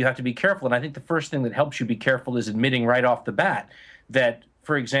 obviously you have to be careful. And I think the first thing that helps you be careful is admitting right off the bat that,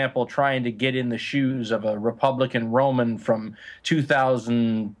 for example, trying to get in the shoes of a Republican Roman from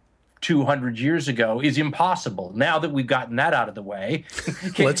 2,200 years ago is impossible. Now that we've gotten that out of the way,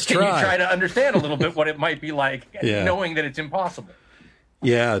 can you try to understand a little bit what it might be like, knowing that it's impossible?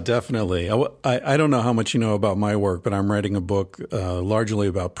 Yeah, definitely. I don't know how much you know about my work, but I'm writing a book largely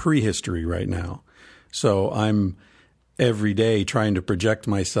about prehistory right now. So I'm every day trying to project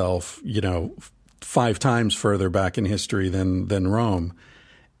myself, 5 times further back in history than Rome,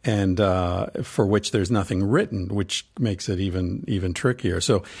 and for which there's nothing written, which makes it even trickier.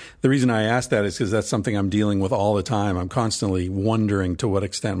 So the reason I ask that is because that's something I'm dealing with all the time. I'm constantly wondering to what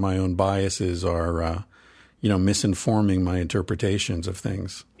extent my own biases are, misinforming my interpretations of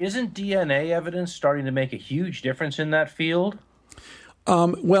things. Isn't DNA evidence starting to make a huge difference in that field?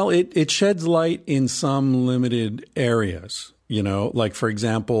 Well, it sheds light in some limited areas, like, for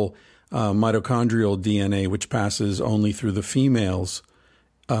example, mitochondrial DNA, which passes only through the females,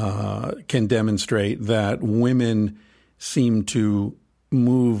 can demonstrate that women seem to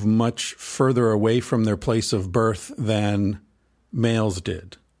move much further away from their place of birth than males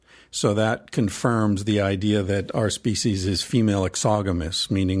did. So that confirms the idea that our species is female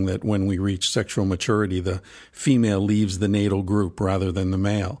exogamous, meaning that when we reach sexual maturity, the female leaves the natal group rather than the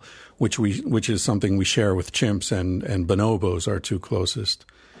male, which is something we share with chimps and bonobos, our 2 closest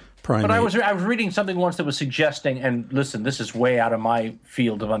primates. But I was reading something once that was suggesting, and listen, this is way out of my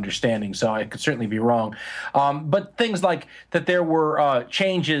field of understanding, so I could certainly be wrong. But things like that there were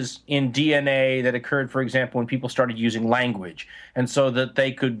changes in DNA that occurred, for example, when people started using language, and so that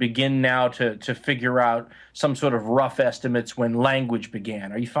they could begin now to figure out some sort of rough estimates when language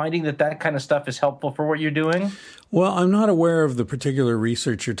began. Are you finding that kind of stuff is helpful for what you're doing? Well, I'm not aware of the particular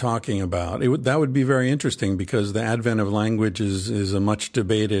research you're talking about. That would be very interesting because the advent of language is a much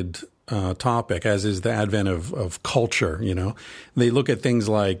debated topic, as is the advent of culture. They look at things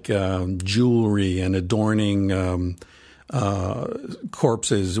like jewelry and adorning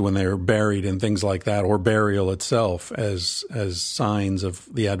corpses when they're buried and things like that, or burial itself as signs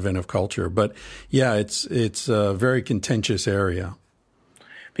of the advent of culture. But yeah, it's a very contentious area.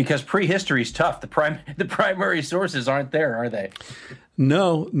 Because prehistory is tough. The primary sources aren't there, are they?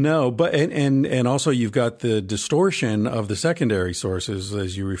 No. But and also you've got the distortion of the secondary sources,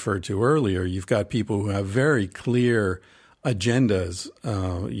 as you referred to earlier. You've got people who have very clear agendas,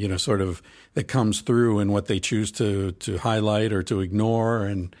 sort of that comes through in what they choose to highlight or to ignore,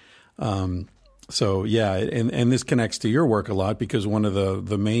 and so yeah, and this connects to your work a lot because one of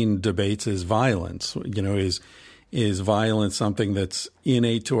the main debates is violence. Is violence something that's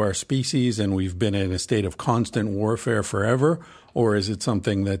innate to our species and we've been in a state of constant warfare forever? Or is it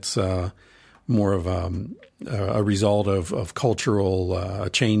something that's more of a result of cultural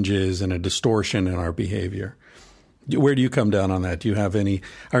changes and a distortion in our behavior? Where do you come down on that? Do you have any?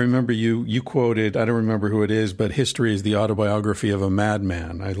 I remember you quoted, I don't remember who it is, but history is the autobiography of a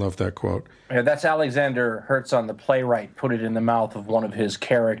madman. I love that quote. Yeah, that's Alexander Hertzon, the playwright, put it in the mouth of one of his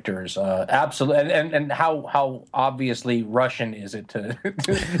characters. Absolutely, and how obviously Russian is it to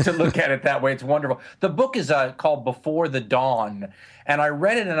to look at it that way? It's wonderful. The book is called Before the Dawn, and I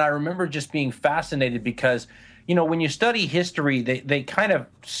read it, and I remember just being fascinated because, you know, when you study history, they kind of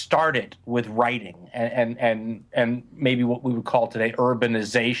start it with writing and maybe what we would call today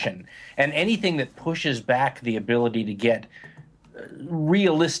urbanization, and anything that pushes back the ability to get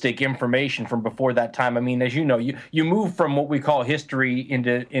realistic information from before that time. I mean, as you know, you move from what we call history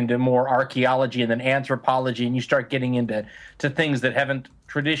into more archaeology and then anthropology, and you start getting into things that haven't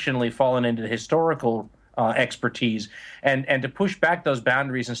traditionally fallen into historical expertise, and to push back those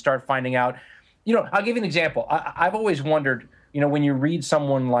boundaries and start finding out. You know, I'll give you an example. I've always wondered, you know, when you read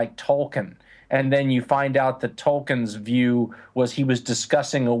someone like Tolkien, and then you find out that Tolkien's view was he was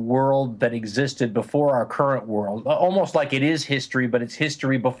discussing a world that existed before our current world, almost like it is history, but it's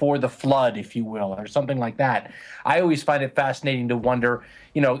history before the flood, if you will, or something like that. I always find it fascinating to wonder,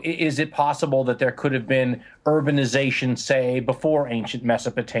 you know, is it possible that there could have been urbanization, say, before ancient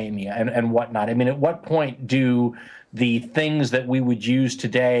Mesopotamia and whatnot? I mean, at what point do the things that we would use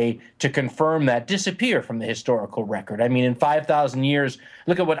today to confirm that disappear from the historical record? I mean, in 5,000 years,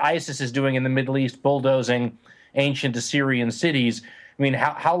 look at what ISIS is doing in the Middle East, bulldozing ancient Assyrian cities. I mean,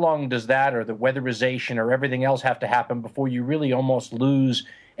 how long does that or the weatherization or everything else have to happen before you really almost lose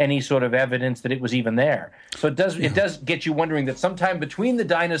any sort of evidence that it was even there? So it does get you wondering that sometime between the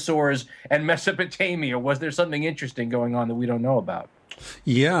dinosaurs and Mesopotamia, was there something interesting going on that we don't know about?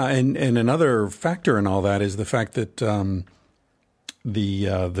 Yeah, and another factor in all that is the fact that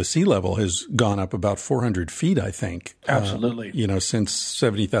the sea level has gone up about 400 feet, I think. Absolutely. You know, since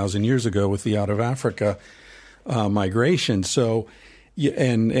 70,000 years ago with the out of Africa migration. So,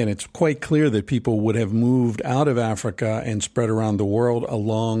 and it's quite clear that people would have moved out of Africa and spread around the world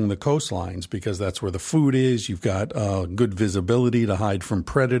along the coastlines because that's where the food is. You've got good visibility to hide from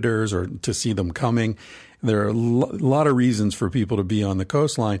predators or to see them coming. There are a lot of reasons for people to be on the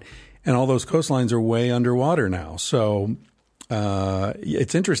coastline, and all those coastlines are way underwater now. So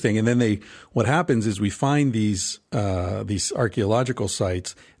it's interesting. And then what happens is we find these archaeological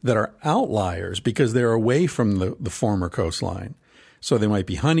sites that are outliers because they're away from the former coastline. So they might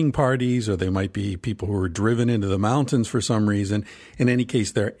be hunting parties, or they might be people who are driven into the mountains for some reason. In any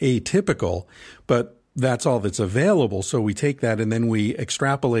case, they're atypical, but that's all that's available. So we take that and then we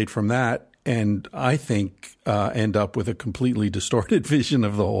extrapolate from that, and I think end up with a completely distorted vision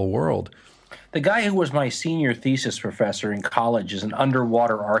of the whole world. The guy who was my senior thesis professor in college is an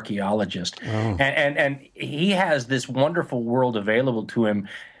underwater archaeologist. Oh. And he has this wonderful world available to him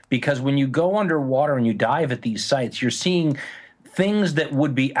because when you go underwater and you dive at these sites, you're seeing things that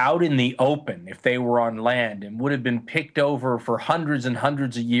would be out in the open if they were on land and would have been picked over for hundreds and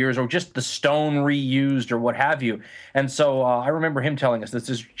hundreds of years, or just the stone reused or what have you. And so I remember him telling us this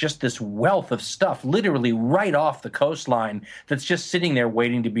is just this wealth of stuff literally right off the coastline that's just sitting there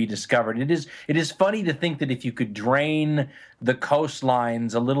waiting to be discovered. It is funny to think that if you could drain the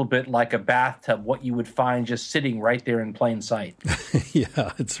coastlines a little bit like a bathtub, what you would find just sitting right there in plain sight.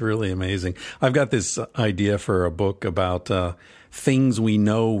 Yeah, it's really amazing. I've got this idea for a book about things we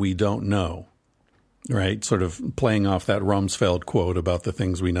know we don't know, right? Sort of playing off that Rumsfeld quote about the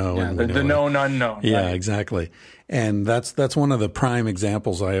things we know. Yeah, and the known unknown. Yeah, right? Exactly. And that's one of the prime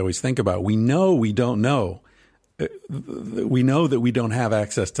examples I always think about. We know we don't know. We know that we don't have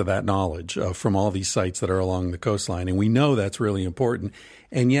access to that knowledge from all these sites that are along the coastline, and we know that's really important.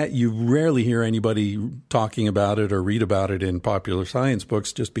 And yet you rarely hear anybody talking about it or read about it in popular science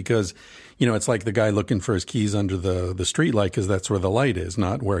books just because, you know, it's like the guy looking for his keys under the street light because that's where the light is,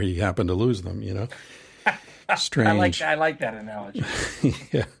 not where he happened to lose them, you know? Strange. I like that analogy.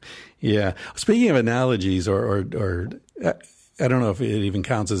 Yeah. Speaking of analogies or I don't know if it even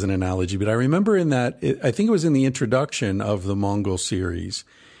counts as an analogy, but I remember I think it was in the introduction of the Mongol series,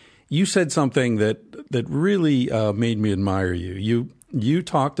 you said something that really made me admire you.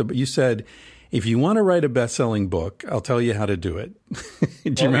 You said, if you want to write a best-selling book, I'll tell you how to do it. Do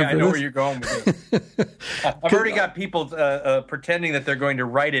you remember I know this? where you're going with this. I've already got people pretending that they're going to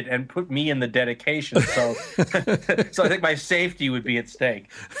write it and put me in the dedication. So, so I think my safety would be at stake.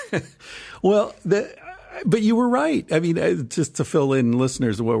 Well, but you were right. I mean, just to fill in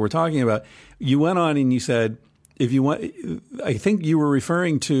listeners of what we're talking about, you went on and you said, if you want, I think you were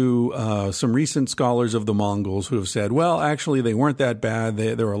referring to some recent scholars of the Mongols who have said, well, actually, they weren't that bad.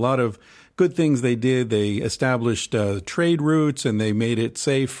 There were a lot of good things they did. They established trade routes and they made it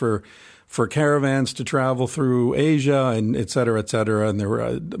safe for caravans to travel through Asia and et cetera, et cetera. And there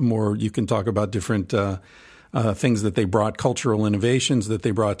were more, you can talk about different things that they brought, cultural innovations that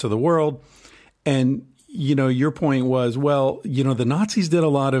they brought to the world. And, you know, your point was, well, you know, the Nazis did a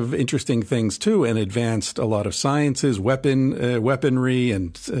lot of interesting things too and advanced a lot of sciences, weaponry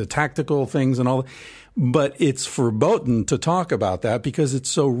and tactical things and all. But it's verboten to talk about that because it's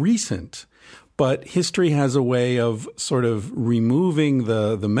so recent. But history has a way of sort of removing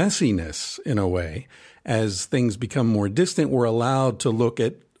the messiness in a way. As things become more distant, we're allowed to look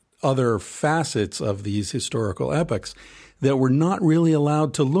at other facets of these historical epochs that we're not really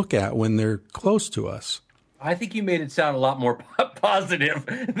allowed to look at when they're close to us. I think you made it sound a lot more positive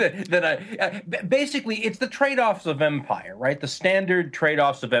than I. Basically, it's the trade-offs of empire, right? The standard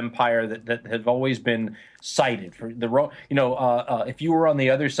trade-offs of empire that have always been cited for the if you were on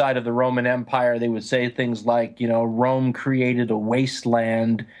the other side of the Roman Empire, they would say things like, you know, Rome created a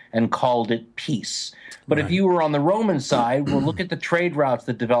wasteland and called it peace. But right. If you were on the Roman side, well, look at the trade routes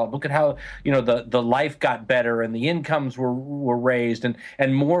that developed. Look at how, you know, the life got better and the incomes were raised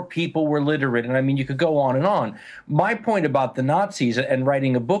and more people were literate. And I mean, you could go on and on. My point about the Nazis and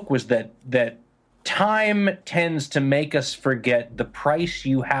writing a book was that time tends to make us forget the price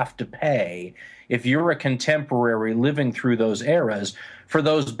you have to pay if you're a contemporary living through those eras for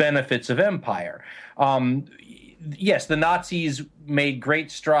those benefits of empire. Yes, the Nazis made great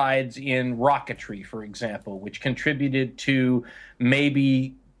strides in rocketry, for example, which contributed to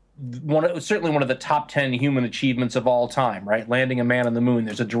maybe certainly one of the top 10 human achievements of all time, right? Landing a man on the moon.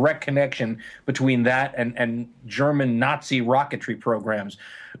 There's a direct connection between that and German Nazi rocketry programs.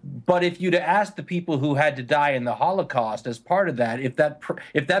 But if you'd asked the people who had to die in the Holocaust as part of that, if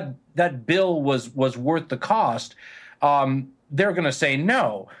that bill was worth the cost, they're going to say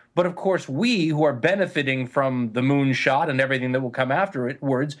no. But of course, we who are benefiting from the moonshot and everything that will come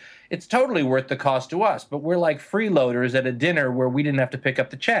afterwards, it's totally worth the cost to us. But we're like freeloaders at a dinner where we didn't have to pick up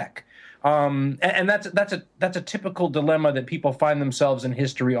the check. And that's a typical dilemma that people find themselves in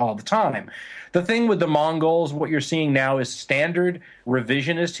history all the time. The thing with the Mongols, what you're seeing now is standard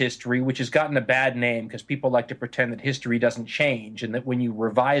revisionist history, which has gotten a bad name because people like to pretend that history doesn't change and that when you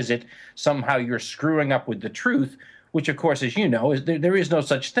revise it, somehow you're screwing up with the truth, which, of course, as you know, is there is no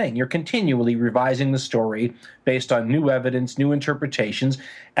such thing. You're continually revising the story based on new evidence, new interpretations,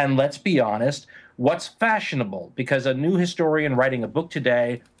 and let's be honest, what's fashionable? Because a new historian writing a book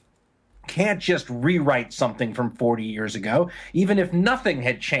today can't just rewrite something from 40 years ago, even if nothing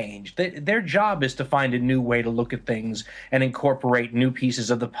had changed. Their job is to find a new way to look at things and incorporate new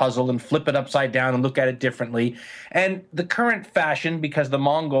pieces of the puzzle and flip it upside down and look at it differently. And the current fashion, because the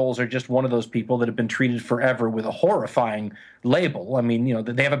Mongols are just one of those people that have been treated forever with a horrifying label. I mean, you know,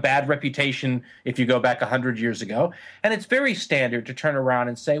 they have a bad reputation if you go back 100 years ago. And it's very standard to turn around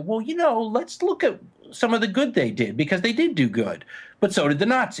and say, well, you know, let's look at some of the good they did, because they did do good. But so did the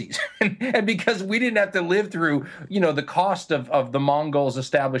Nazis. And because we didn't have to live through, you know, the cost of the Mongols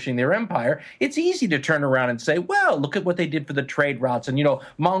establishing their empire, it's easy to turn around and say, well, look at what they did for the trade routes. And, you know,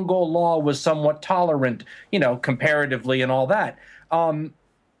 Mongol law was somewhat tolerant, you know, comparatively and all that.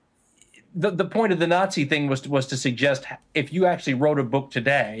 The point of the Nazi thing was to suggest if you actually wrote a book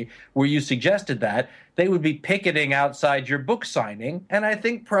today where you suggested that, they would be picketing outside your book signing, and I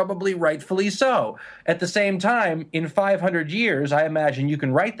think probably rightfully so. At the same time, in 500 years, I imagine you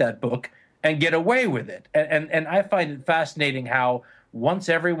can write that book and get away with it. And I find it fascinating how once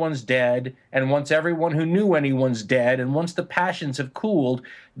everyone's dead, and once everyone who knew anyone's dead, and once the passions have cooled,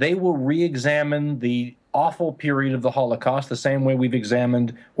 they will re-examine the awful period of the Holocaust the same way we've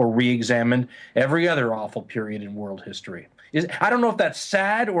examined or re-examined every other awful period in world history. I don't know if that's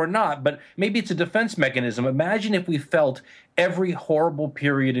sad or not, but maybe it's a defense mechanism. Imagine if we felt every horrible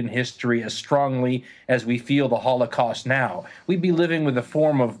period in history as strongly as we feel the Holocaust now. We'd be living with a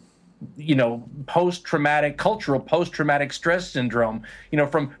form of, you know, cultural post-traumatic stress syndrome, you know,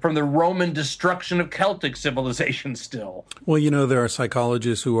 from the Roman destruction of Celtic civilization still. Well, you know, there are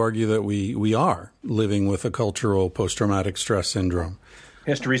psychologists who argue that we are living with a cultural post-traumatic stress syndrome.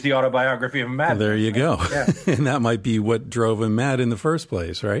 History is the autobiography of a madman. There you go. Yeah. And that might be what drove him mad in the first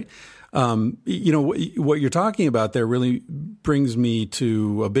place, right? You know, what you're talking about there really brings me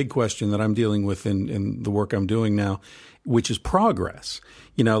to a big question that I'm dealing with in the work I'm doing now, which is progress.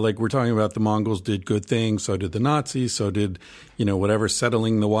 You know, like we're talking about the Mongols did good things, so did the Nazis, so did, you know, whatever,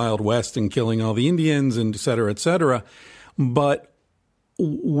 settling the Wild West and killing all the Indians and et cetera, et cetera. But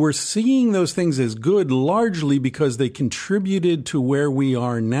we're seeing those things as good largely because they contributed to where we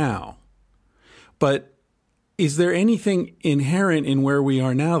are now. But is there anything inherent in where we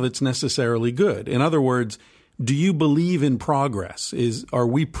are now that's necessarily good? In other words, do you believe in progress? Are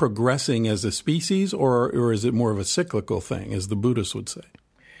we progressing as a species, or is it more of a cyclical thing, as the Buddhists would say?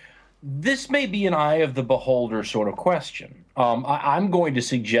 This may be an eye of the beholder sort of question. I'm going to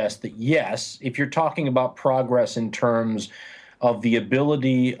suggest that yes, if you're talking about progress in terms of the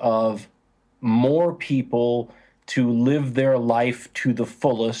ability of more people to live their life to the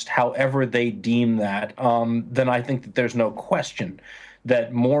fullest, however they deem that, then I think that there's no question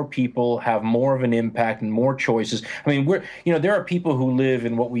that more people have more of an impact and more choices. I mean, there are people who live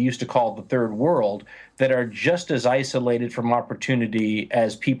in what we used to call the third world that are just as isolated from opportunity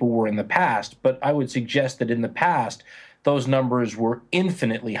as people were in the past. But I would suggest that in the past, those numbers were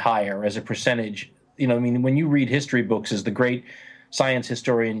infinitely higher as a percentage. When you read history books, as the great science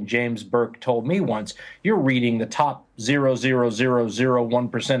historian James Burke told me once, you're reading the top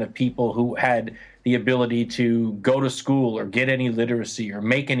 0.0001% of people who had the ability to go to school or get any literacy or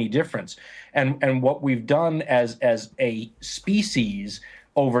make any difference. And what we've done as a species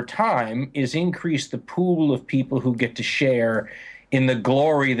over time is increase the pool of people who get to share in the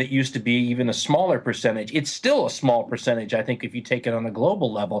glory that used to be even a smaller percentage. It's still a small percentage, I think, if you take it on a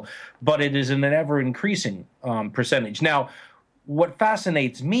global level, but it is an ever-increasing percentage. Now, what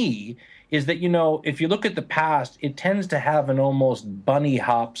fascinates me is that, if you look at the past, it tends to have an almost bunny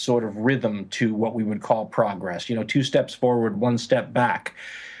hop sort of rhythm to what we would call progress, 2 steps forward, 1 step back.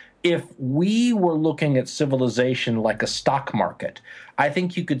 If we were looking at civilization like a stock market, I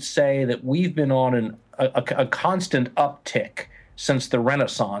think you could say that we've been on a constant uptick since the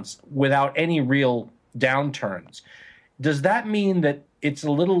Renaissance without any real downturns. Does that mean that it's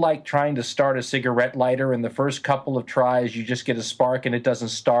a little like trying to start a cigarette lighter, and the first couple of tries you just get a spark and it doesn't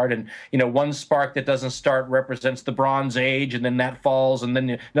start, and one spark that doesn't start represents the Bronze Age, and then that falls, and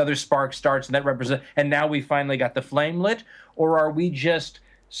then another spark starts and that represents, and now we finally got the flame lit? Or are we just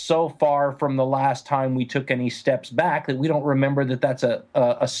so far from the last time we took any steps back that we don't remember that that's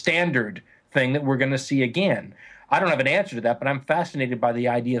a standard thing that we're going to see again? I don't have an answer to that, but I'm fascinated by the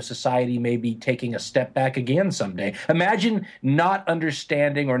idea of society maybe taking a step back again someday. Imagine not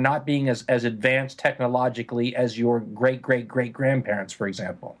understanding or not being as advanced technologically as your great-great-great-grandparents, for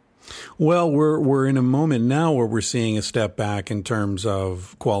example. Well, we're in a moment now where we're seeing a step back in terms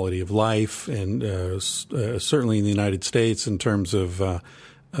of quality of life, and certainly in the United States in terms of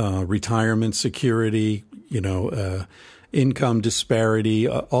retirement security, income disparity,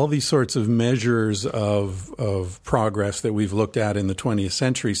 all these sorts of measures of progress that we've looked at in the 20th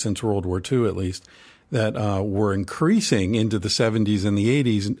century, since World War II at least, that were increasing into the 70s and the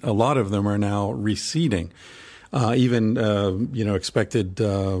 80s. A lot of them are now receding. Even expected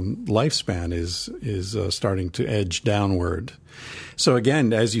lifespan is starting to edge downward. So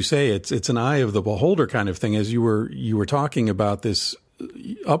again, as you say, it's an eye of the beholder kind of thing. As you were talking about this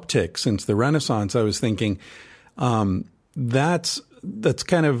uptick since the Renaissance, I was thinking, that's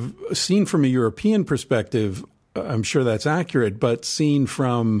kind of seen from a European perspective. I'm sure that's accurate, but seen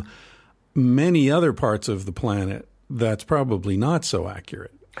from many other parts of the planet, that's probably not so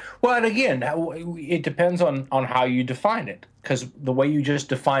accurate. Well, and again, it depends on how you define it, because the way you just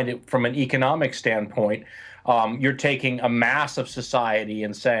defined it from an economic standpoint, you're taking a mass of society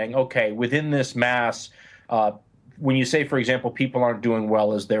and saying, okay, within this mass, when you say, for example, people aren't doing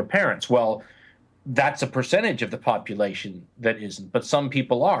well as their parents, well, that's a percentage of the population that isn't, but some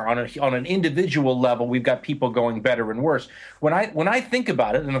people are. On an individual level, we've got people going better and worse. When I think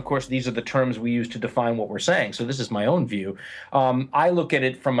about it, and of course these are the terms we use to define what we're saying, so this is my own view. I look at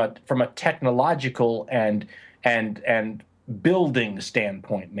it from a technological and building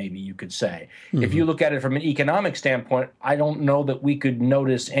standpoint, maybe you could say. Mm-hmm. If you look at it from an economic standpoint, I don't know that we could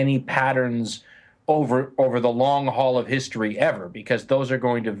notice any patterns over the long haul of history ever, because those are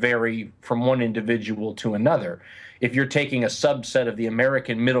going to vary from one individual to another. If you're taking a subset of the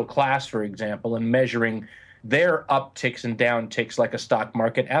American middle class, for example, and measuring their upticks and downticks like a stock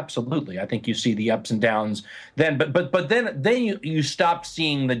market, absolutely. I think you see the ups and downs then, but then you stop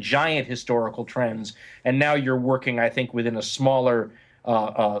seeing the giant historical trends, and now you're working, I think, within a smaller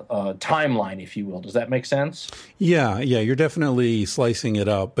timeline, if you will. Does that make sense? Yeah, you're definitely slicing it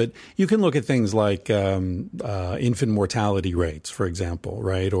up. But you can look at things like infant mortality rates, for example,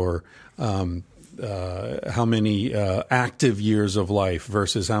 right? Or how many active years of life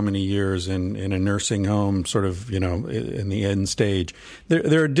versus how many years in a nursing home, sort of, in the end stage.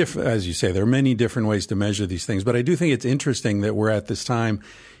 There are different, as you say, there are many different ways to measure these things. But I do think it's interesting that we're at this time,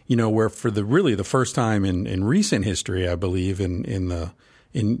 where for the first time in recent history, I believe in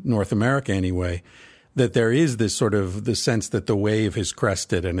North America anyway, that there is this sort of the sense that the wave has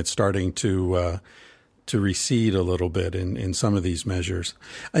crested and it's starting to recede a little bit in some of these measures.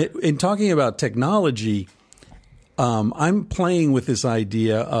 In talking about technology, I'm playing with this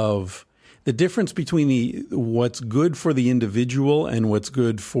idea of the difference between what's good for the individual and what's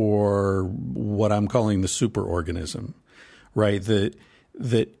good for what I'm calling the superorganism, right?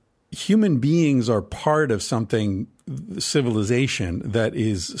 That human beings are part of something, civilization, that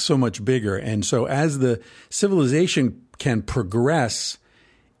is so much bigger. And so as the civilization can progress,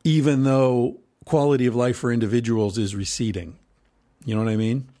 even though quality of life for individuals is receding. You know what I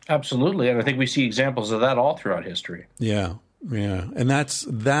mean? Absolutely. And I think we see examples of that all throughout history. Yeah. Yeah. And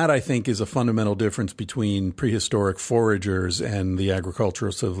that I think is a fundamental difference between prehistoric foragers and the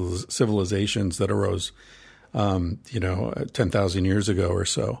agricultural civilizations that arose 10,000 years ago or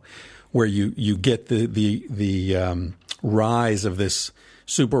so, where you get the rise of this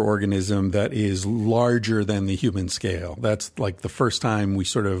superorganism that is larger than the human scale. That's like the first time we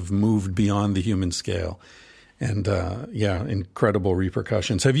sort of moved beyond the human scale. And incredible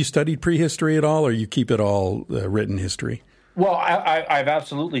repercussions. Have you studied prehistory at all, or you keep it all written history? Well, I've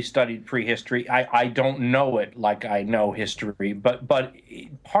absolutely studied prehistory. I don't know it like I know history, but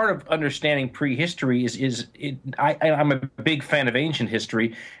part of understanding prehistory I'm a big fan of ancient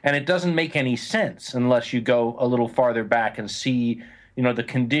history, and it doesn't make any sense unless you go a little farther back and see, the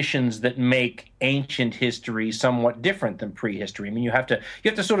conditions that make ancient history somewhat different than prehistory. I mean, you have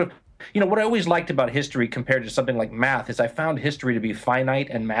to sort of. What I always liked about history compared to something like math is I found history to be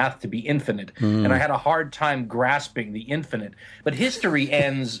finite and math to be infinite. And I had a hard time grasping the infinite. But history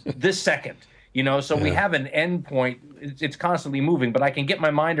ends this second, so we have an end point. It's constantly moving, but I can get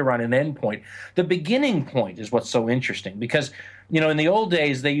my mind around an end point. The beginning point is what's so interesting because, in the old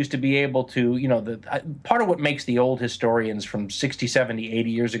days, they used to be able to, part of what makes the old historians from 60, 70, 80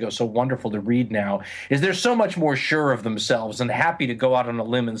 years ago so wonderful to read now is they're so much more sure of themselves and happy to go out on a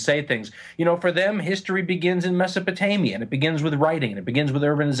limb and say things. For them, history begins in Mesopotamia, and it begins with writing, and it begins with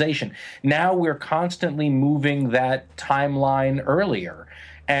urbanization. Now we're constantly moving that timeline earlier.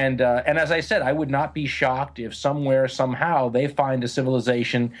 And as I said, I would not be shocked if somewhere, somehow, they find a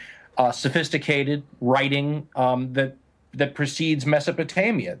civilization sophisticated, writing that precedes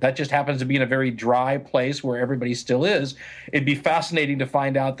Mesopotamia. That just happens to be in a very dry place where everybody still is. It'd be fascinating to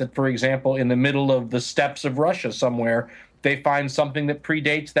find out that, for example, in the middle of the steppes of Russia somewhere, they find something that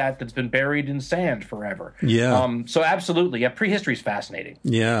predates that's been buried in sand forever. Yeah. So absolutely. Yeah, prehistory is fascinating.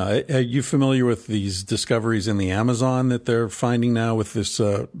 Yeah. Are you familiar with these discoveries in the Amazon that they're finding now with this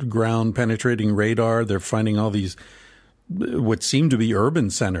ground penetrating radar? They're finding all these what seem to be urban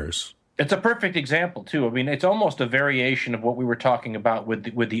centers. It's a perfect example, too. I mean, it's almost a variation of what we were talking about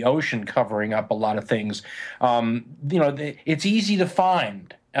with the ocean covering up a lot of things. It's easy to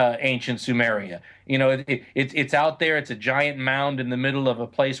find ancient Sumeria. It's out there. It's a giant mound in the middle of a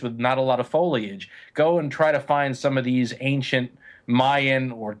place with not a lot of foliage. Go and try to find some of these ancient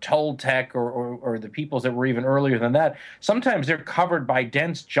Mayan or Toltec or the peoples that were even earlier than that. Sometimes they're covered by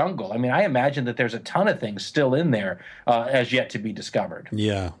dense jungle. I mean, I imagine that there's a ton of things still in there as yet to be discovered.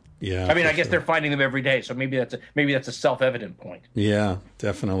 Yeah. Yeah, I mean, I guess they're finding them every day, so maybe that's a self-evident point. Yeah,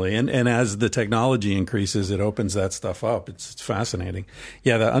 definitely. And as the technology increases, it opens that stuff up. It's fascinating.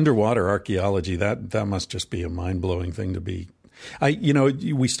 Yeah, the underwater archaeology, that must just be a mind-blowing thing to be.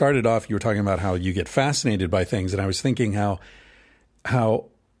 We started off, you were talking about how you get fascinated by things, and I was thinking how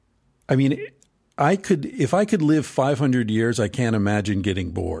I mean, if I could live 500 years, I can't imagine getting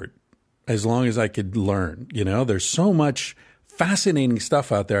bored as long as I could learn. There's so much fascinating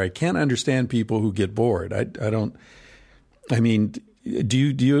stuff out there. I can't understand people who get bored. Do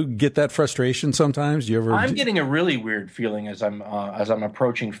you get that frustration sometimes? Do you ever? I'm getting a really weird feeling as I'm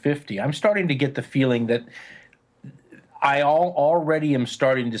approaching 50. I'm starting to get the feeling that I already am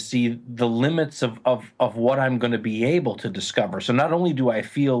starting to see the limits of what I'm going to be able to discover. So not only do I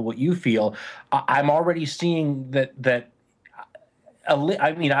feel what you feel, I'm already seeing that.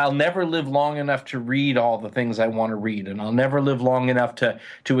 I mean, I'll never live long enough to read all the things I want to read, and I'll never live long enough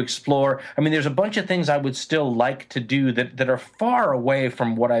to explore. I mean, there's a bunch of things I would still like to do that are far away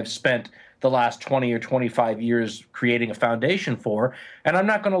from what I've spent the last 20 or 25 years creating a foundation for, and I'm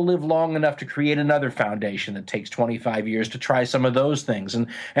not going to live long enough to create another foundation that takes 25 years to try some of those things.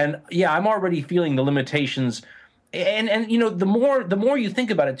 And yeah, I'm already feeling the limitations. And the more you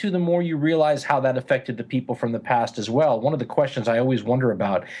think about it too, the more you realize how that affected the people from the past as well. One of the questions I always wonder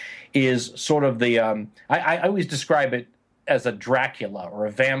about is sort of the I always describe it as a Dracula or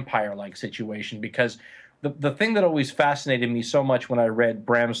a vampire-like situation, because the thing that always fascinated me so much when I read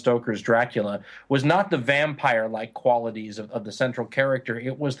Bram Stoker's Dracula was not the vampire-like qualities of the central character.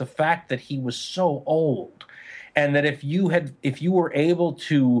 It was the fact that he was so old, and that if you were able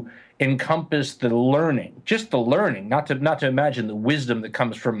to encompass the learning, just the learning, not to imagine the wisdom that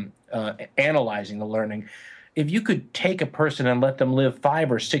comes from analyzing the learning. If you could take a person and let them live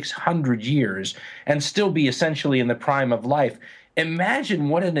 500 or 600 years and still be essentially in the prime of life, imagine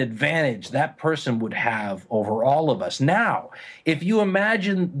what an advantage that person would have over all of us. Now, if you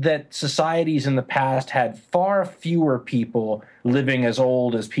imagine that societies in the past had far fewer people living as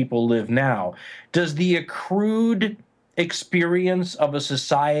old as people live now, does the accrued experience of a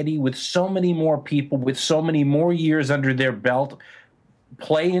society with so many more people, with so many more years under their belt,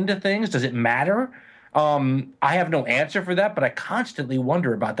 play into things? Does it matter? I have no answer for that, but I constantly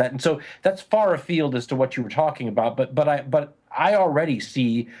wonder about that. And so that's far afield as to what you were talking about. But I already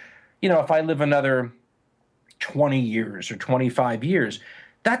see, if I live another 20 years or 25 years,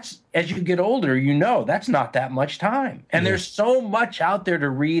 that's, as you get older, that's not that much time. And there's so much out there to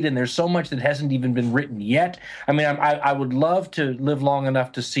read, and there's so much that hasn't even been written yet. I mean, I would love to live long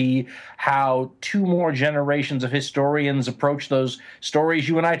enough to see how 2 more generations of historians approach those stories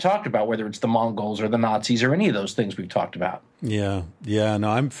you and I talked about, whether it's the Mongols or the Nazis or any of those things we've talked about. Yeah. No,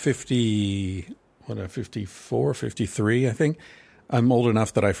 I'm 54, 53, I think. I'm old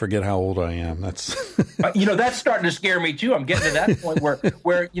enough that I forget how old I am. That's that's starting to scare me too. I'm getting to that point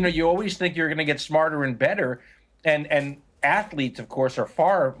where you always think you're going to get smarter and better, and athletes, of course, are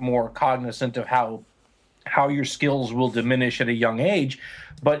far more cognizant of how your skills will diminish at a young age.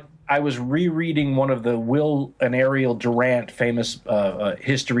 But I was rereading one of the Will and Ariel Durant famous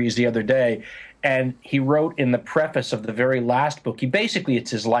histories the other day, and he wrote in the preface of the very last book.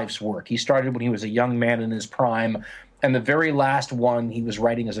 It's his life's work. He started when he was a young man in his prime. And the very last one he was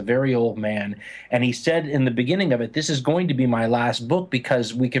writing as a very old man. And he said in the beginning of it, this is going to be my last book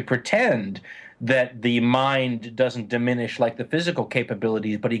because we could pretend that the mind doesn't diminish like the physical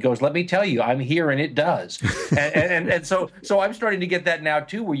capabilities. But he goes, let me tell you, I'm here and it does. and so I'm starting to get that now,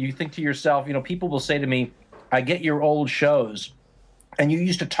 too, where you think to yourself, people will say to me, I get your old shows, and you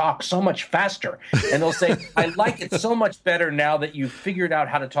used to talk so much faster. And they'll say, I like it so much better now that you've figured out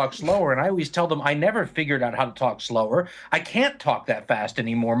how to talk slower. And I always tell them, I never figured out how to talk slower. I can't talk that fast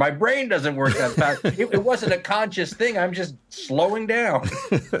anymore. My brain doesn't work that fast. It wasn't a conscious thing. I'm just slowing down.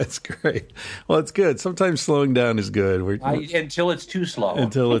 That's great. Well, it's good. Sometimes slowing down is good. Until it's too slow.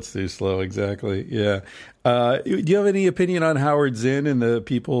 Until it's too slow, exactly. Yeah. Do you have any opinion on Howard Zinn and the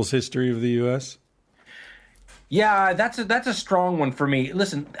People's History of the U.S.? Yeah, that's a strong one for me.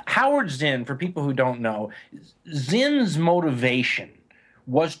 Listen, Howard Zinn, for people who don't know, Zinn's motivation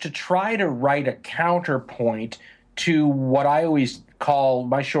was to try to write a counterpoint to what I always call,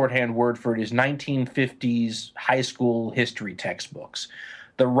 my shorthand word for it is 1950s high school history textbooks.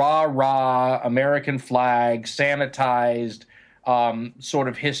 The rah-rah, American flag, sanitized sort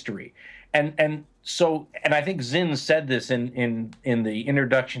of history. And I think Zinn said this in the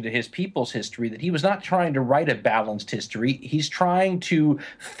introduction to his People's History, that he was not trying to write a balanced history. He's trying to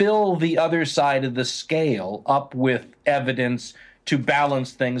fill the other side of the scale up with evidence to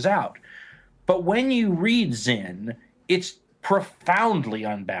balance things out. But when you read Zinn, it's profoundly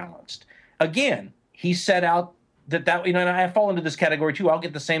unbalanced. Again, he set out that and I fall into this category too. I'll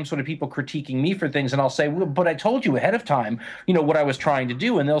get the same sort of people critiquing me for things, and I'll say, well, but I told you ahead of time, what I was trying to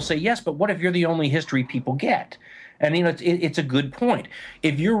do. And they'll say, yes, but what if you're the only history people get? And, it's a good point.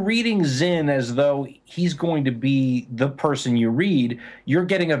 If you're reading Zinn as though he's going to be the person you read, you're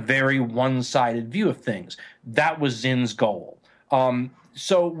getting a very one-sided view of things. That was Zinn's goal.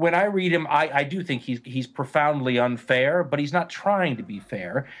 So when I read him, I do think he's profoundly unfair, but he's not trying to be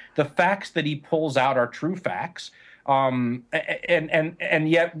fair. The facts that he pulls out are true facts. And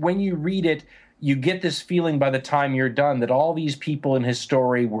yet when you read it, you get this feeling by the time you're done that all these people in his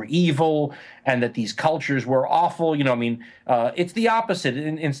story were evil and that these cultures were awful. It's the opposite.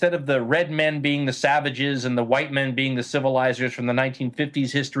 Instead of the red men being the savages and the white men being the civilizers from the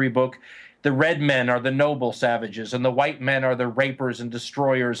 1950s history book, the red men are the noble savages and the white men are the rapers and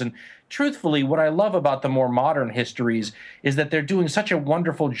destroyers. And truthfully, what I love about the more modern histories is that they're doing such a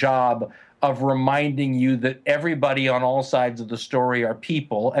wonderful job of reminding you that everybody on all sides of the story are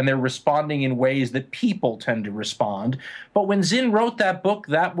people, and they're responding in ways that people tend to respond. But when Zinn wrote that book,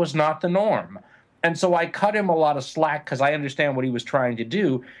 that was not the norm. And so I cut him a lot of slack because I understand what he was trying to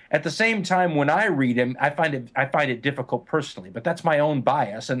do. At the same time, when I read him, I find it difficult personally, but that's my own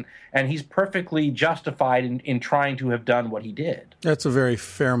bias, and he's perfectly justified in trying to have done what he did. That's a very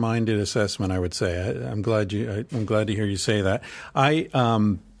fair-minded assessment, I would say. I'm glad to hear you say that.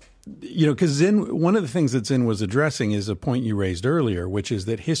 because Zinn, one of the things that Zinn was addressing is a point you raised earlier, which is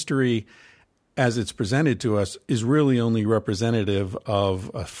that history, as it's presented to us, is really only representative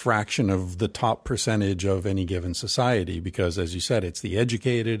of a fraction of the top percentage of any given society. Because, as you said, it's the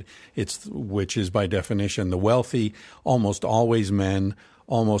educated, which is by definition the wealthy, almost always men,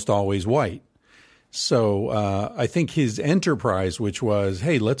 almost always white. So I think his enterprise, which was,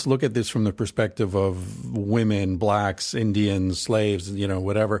 hey, let's look at this from the perspective of women, blacks, Indians, slaves,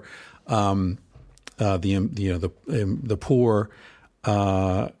 whatever, the poor,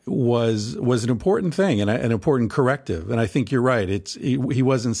 was an important thing and an important corrective. And I think you're right. He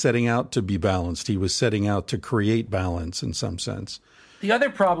wasn't setting out to be balanced. He was setting out to create balance in some sense. The other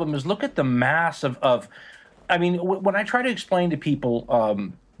problem is, look at the mass of when I try to explain to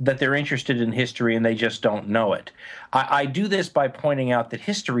people that they're interested in history and they just don't know it, I do this by pointing out that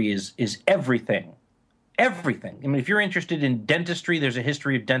history is everything. Everything. I mean, if you're interested in dentistry, there's a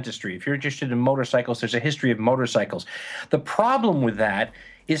history of dentistry. If you're interested in motorcycles, there's a history of motorcycles. The problem with that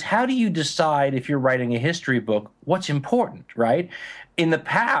is, how do you decide, if you're writing a history book, what's important, right? In the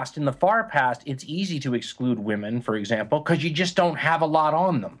past, in the far past, it's easy to exclude women, for example, because you just don't have a lot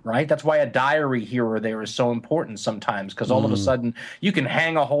on them, right? That's why a diary here or there is so important sometimes, because all of a sudden you can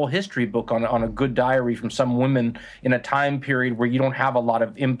hang a whole history book on a good diary from some women in a time period where you don't have a lot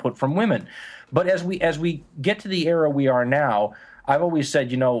of input from women. But as we get to the era we are now, I've always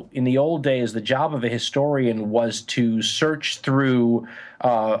said, in the old days, the job of a historian was to search through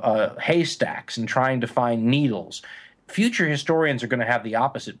haystacks and trying to find needles. Future historians are going to have the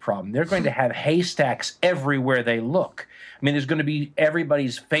opposite problem. They're going to have haystacks everywhere they look. I mean, there's going to be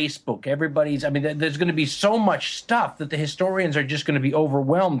everybody's Facebook, there's going to be so much stuff that the historians are just going to be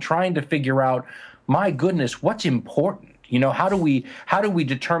overwhelmed trying to figure out, my goodness, what's important? How do we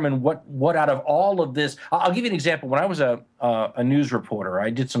determine what out of all of this? I'll give you an example. When I was a news reporter, I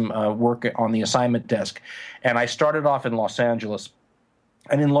did some work on the assignment desk, and I started off in Los Angeles.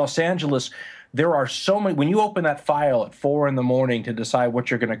 And in Los Angeles, there are so many. When you open that file at 4 a.m. to decide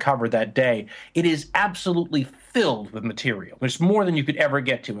what you're going to cover that day, it is absolutely filled with material. There's more than you could ever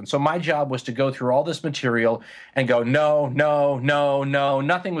get to. And so my job was to go through all this material and go, no,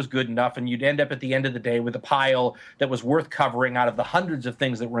 nothing was good enough. And you'd end up at the end of the day with a pile that was worth covering out of the hundreds of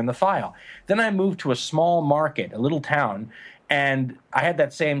things that were in the file. Then I moved to a small market, a little town, and I had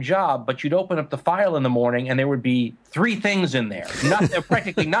that same job, but you'd open up the file in the morning and there would be 3 things in there,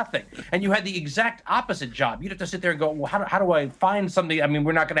 practically nothing. And you had the exact opposite job. You'd have to sit there and go, well, how do I find something? I mean,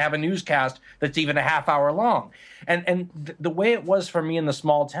 we're not going to have a newscast that's even a half hour long. And the way it was for me in the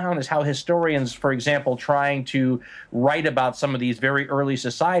small town is how historians, for example, trying to write about some of these very early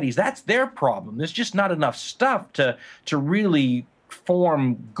societies, that's their problem. There's just not enough stuff to really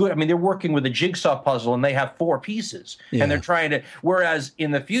form good. I mean, they're working with a jigsaw puzzle and they have 4 pieces and they're trying to, whereas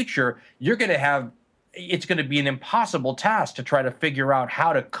in the future, it's going to be an impossible task to try to figure out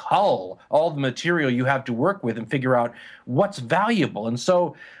how to cull all the material you have to work with and figure out what's valuable. And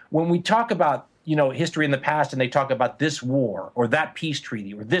so when we talk about, history in the past and they talk about this war or that peace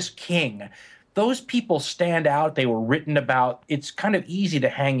treaty or this king, those people stand out. They were written about. It's kind of easy to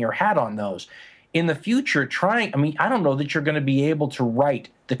hang your hat on those. In the future, I don't know that you're going to be able to write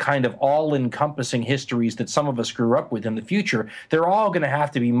the kind of all-encompassing histories that some of us grew up with in the future. They're all going to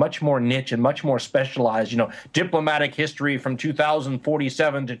have to be much more niche and much more specialized, diplomatic history from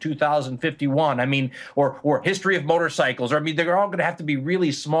 2047 to 2051, or history of motorcycles. They're all going to have to be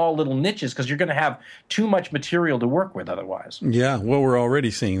really small little niches because you're going to have too much material to work with otherwise. Yeah, well, we're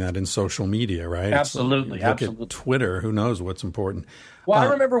already seeing that in social media, right? Absolutely. Look at Twitter, who knows what's important. Well, I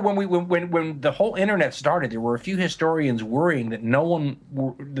remember when the whole internet started, there were a few historians worrying that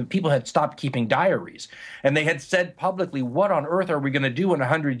the people had stopped keeping diaries. And they had said publicly, what on earth are we going to do in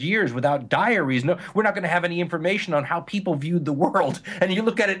 100 years without diaries? No, we're not going to have any information on how people viewed the world. And you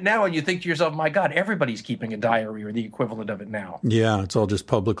look at it now and you think to yourself, my God, everybody's keeping a diary or the equivalent of it now. Yeah, it's all just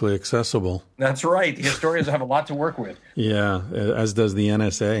publicly accessible. That's right. The historians have a lot to work with. Yeah, as does the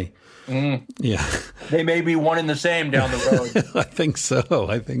NSA. Yeah. They may be one and the same down the road. I think so.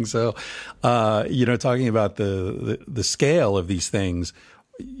 Talking about the scale of these things,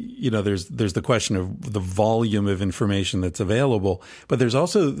 there's the question of the volume of information that's available, but there's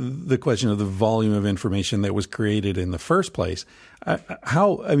also the question of the volume of information that was created in the first place.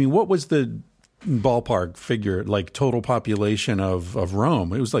 What was the ballpark figure, like total population of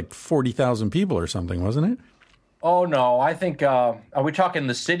Rome? It was like 40,000 people or something, wasn't it? Oh, no. I think, are we talking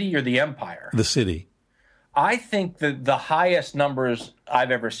the city or the empire? The city. I think that the highest numbers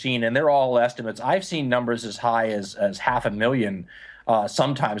I've ever seen, and they're all estimates, I've seen numbers as high as 500,000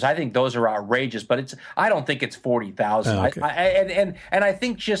 sometimes. I think those are outrageous, but I don't think it's 40,000. Okay. And I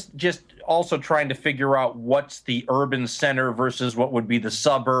think just also trying to figure out what's the urban center versus what would be the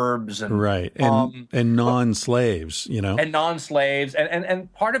suburbs, and right, and non-slaves, and non-slaves,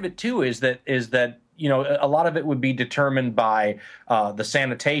 and part of it too is that a lot of it would be determined by the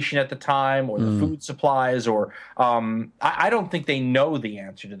sanitation at the time, or the food supplies, or I don't think they know the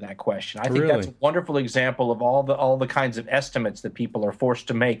answer to that question. I think that's a wonderful example of all the kinds of estimates that people are forced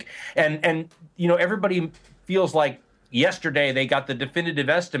to make, and everybody feels like yesterday they got the definitive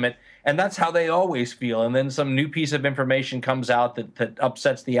estimate, and that's how they always feel. And then some new piece of information comes out that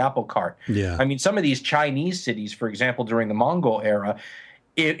upsets the apple cart. Yeah. I mean, some of these Chinese cities, for example, during the Mongol era,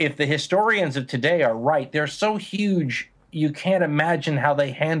 if the historians of today are right, they're so huge, you can't imagine how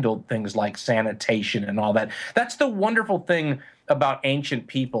they handled things like sanitation and all that. That's the wonderful thing about ancient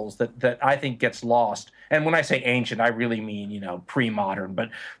peoples that I think gets lost. And when I say ancient, I really mean, pre-modern.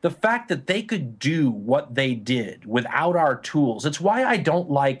 But the fact that they could do what they did without our tools, it's why I don't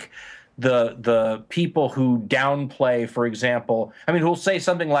like the people who downplay, for example, who'll say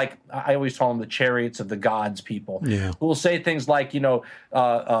something like, I always call them the chariots of the gods people, who'll say things like,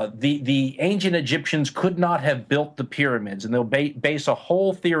 the ancient Egyptians could not have built the pyramids, and they'll base a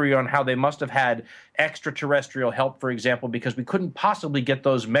whole theory on how they must have had extraterrestrial help, for example, because we couldn't possibly get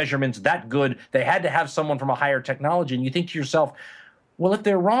those measurements that good. They had to have someone from a higher technology. And you think to yourself, well, if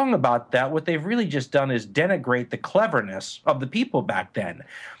they're wrong about that, what they've really just done is denigrate the cleverness of the people back then.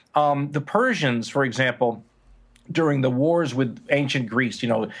 The Persians, for example, during the wars with ancient Greece,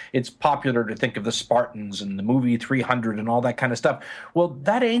 it's popular to think of the Spartans and the movie 300 and all that kind of stuff. Well,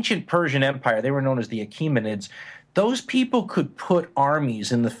 that ancient Persian Empire, they were known as the Achaemenids. Those people could put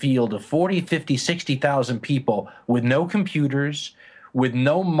armies in the field of 40, 50, 60,000 people with no computers, with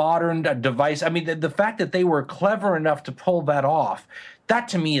no modern device. I mean, the fact that they were clever enough to pull that off, that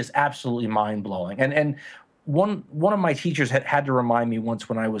to me is absolutely mind-blowing. And one of my teachers had to remind me once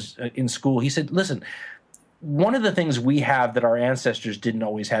when I was in school. He said, listen, one of the things we have that our ancestors didn't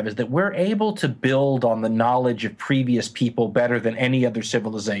always have is that we're able to build on the knowledge of previous people better than any other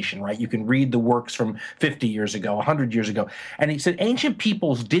civilization, right? You can read the works from 50 years ago, 100 years ago. And he said ancient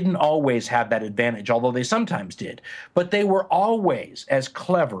peoples didn't always have that advantage, although they sometimes did. But they were always as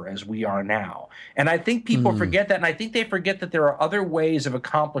clever as we are now. And I think people forget that, and I think they forget that there are other ways of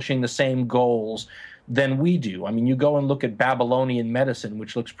accomplishing the same goals than we do. I mean, you go and look at Babylonian medicine,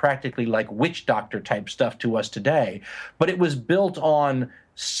 which looks practically like witch doctor type stuff to us today, but it was built on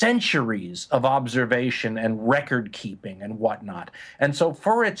centuries of observation and record keeping and whatnot. And so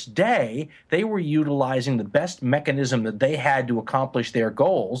for its day, they were utilizing the best mechanism that they had to accomplish their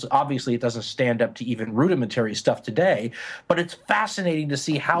goals. Obviously, it doesn't stand up to even rudimentary stuff today, but it's fascinating to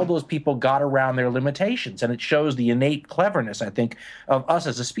see how those people got around their limitations. And it shows the innate cleverness, I think, of us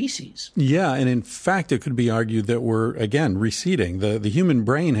as a species. Yeah, and in fact, it could be argued that we're, again, receding. The human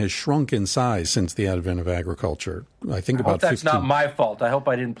brain has shrunk in size since the advent of agriculture. I think I about hope that's 15... not my fault. I hope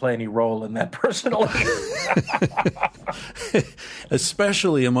I didn't play any role in that personally.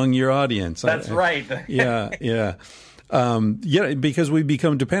 Especially among your audience. That's right. Yeah. Because we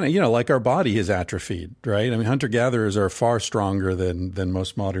become dependent, like our body is atrophied, right? I mean, hunter-gatherers are far stronger than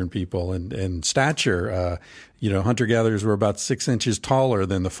most modern people. And stature, hunter-gatherers were about 6 inches taller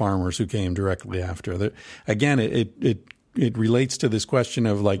than the farmers who came directly after. Again, it relates to this question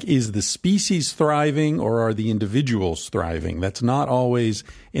of is the species thriving or are the individuals thriving? That's not always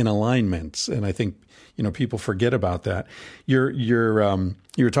in alignment. And I think, people forget about that. You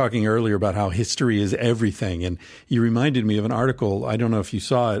were talking earlier about how history is everything. And you reminded me of an article, I don't know if you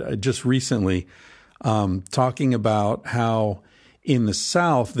saw it, just recently, talking about how in the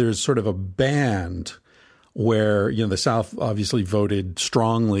South, there's sort of a band where, the South obviously voted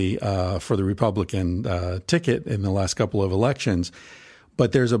strongly for the Republican ticket in the last couple of elections.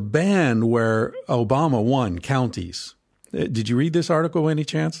 But there's a band where Obama won counties. Did you read this article by any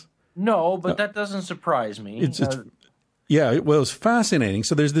chance? No, but that doesn't surprise me. Yeah, well, it's fascinating.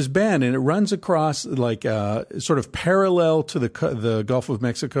 So there's this band, and it runs across sort of parallel to the Gulf of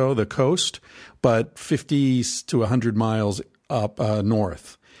Mexico, the coast, but 50 to 100 miles up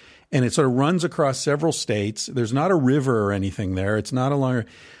north. And it sort of runs across several states. There's not a river or anything there. It's not a long.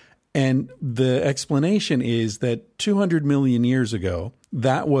 And the explanation is that 200 million years ago,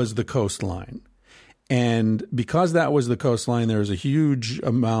 that was the coastline. And because that was the coastline, there was a huge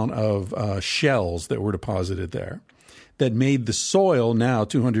amount of shells that were deposited there that made the soil now,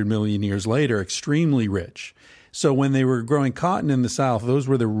 200 million years later, extremely rich. So when they were growing cotton in the South, those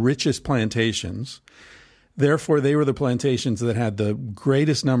were the richest plantations. Therefore, they were the plantations that had the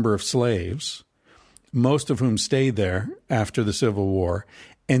greatest number of slaves. most of whom stayed there after the Civil War.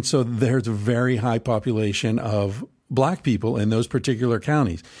 And so there's a very high population of black people in those particular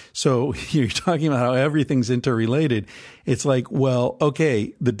counties. So you're talking about how everything's interrelated. It's like, well,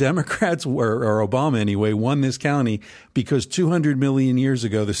 okay, the Democrats were, or Obama anyway, won this county because 200 million years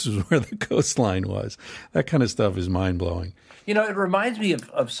ago, this is where the coastline was. That kind of stuff is mind blowing. You know, it reminds me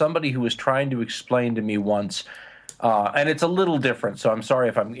of somebody who was trying to explain to me once, and it's a little different. So I'm sorry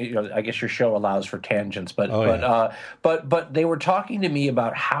if I'm. I guess your show allows for tangents, but but they were talking to me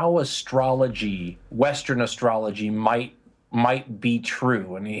about how astrology, Western astrology, might be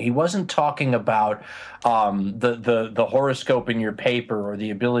true, and he wasn't talking about the horoscope in your paper or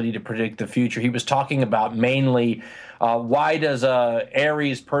the ability to predict the future. He was talking about mainly why does a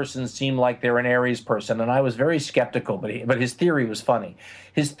Aries person seem like they're an Aries person, and I was very skeptical, but his theory was funny.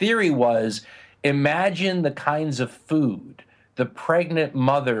 His theory was, imagine the kinds of food the pregnant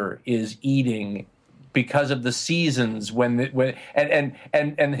mother is eating because of the seasons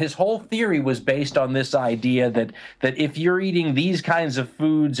and his whole theory was based on this idea that if you're eating these kinds of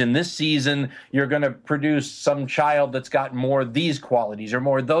foods in this season, you're going to produce some child that's got more of these qualities or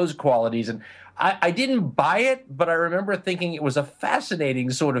more of those qualities. And I didn't buy it, but I remember thinking it was a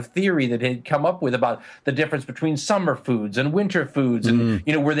fascinating sort of theory that he'd come up with about the difference between summer foods and winter foods. And,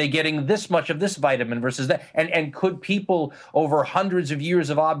 were they getting this much of this vitamin versus that? And could people over hundreds of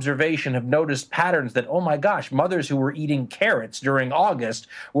years of observation have noticed patterns that, oh my gosh, mothers who were eating carrots during August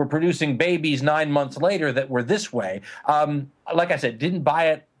were producing babies 9 months later that were this way? Like I said, didn't buy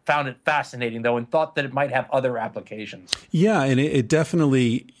it. Found it fascinating, though, and thought that it might have other applications. Yeah, and it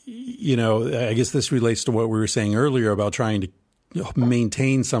definitely, I guess this relates to what we were saying earlier about trying to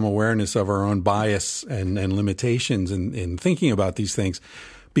maintain some awareness of our own bias and limitations in thinking about these things,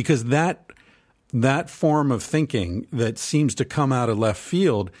 because that form of thinking that seems to come out of left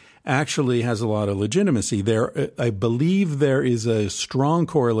field actually has a lot of legitimacy. I believe there is a strong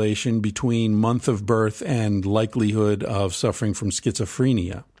correlation between month of birth and likelihood of suffering from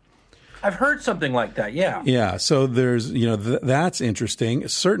schizophrenia. I've heard something like that, yeah. Yeah, so there's, that's interesting.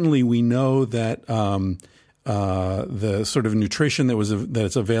 Certainly we know that the sort of nutrition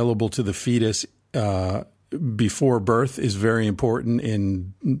that's available to the fetus before birth is very important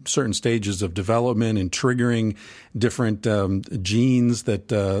in certain stages of development and triggering different genes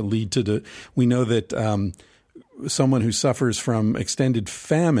that lead to we know that someone who suffers from extended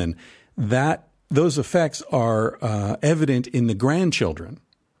famine, that those effects are evident in the grandchildren.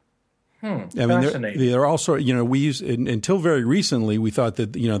 Fascinating. They're also, we use, until very recently, we thought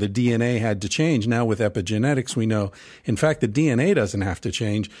that, the DNA had to change. Now with epigenetics, we know, in fact, the DNA doesn't have to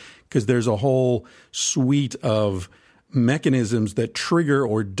change because there's a whole suite of mechanisms that trigger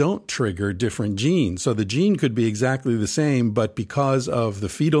or don't trigger different genes. So the gene could be exactly the same, but because of the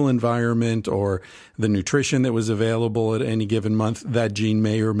fetal environment or the nutrition that was available at any given month, that gene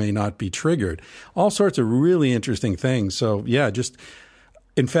may or may not be triggered. All sorts of really interesting things. So yeah,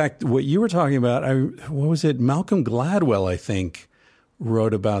 in fact, what you were talking about, what was it? Malcolm Gladwell, I think,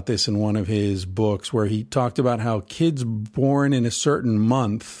 wrote about this in one of his books where he talked about how kids born in a certain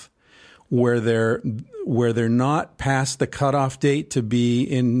month where they're not past the cutoff date to be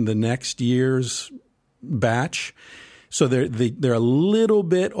in the next year's batch. So they're a little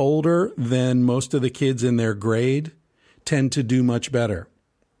bit older than most of the kids in their grade tend to do much better.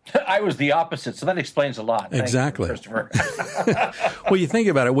 I was the opposite, so that explains a lot. Exactly. Thank you, Christopher. Well, you think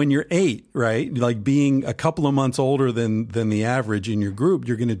about it, when you're 8, right, like being a couple of months older than the average in your group,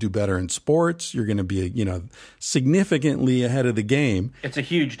 you're going to do better in sports. You're going to be, significantly ahead of the game. It's a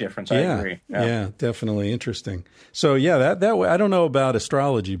huge difference. I agree. Yeah, definitely interesting. So yeah, that way, I don't know about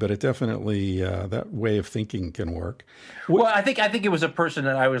astrology, but it definitely, that way of thinking can work. Well, I think it was a person,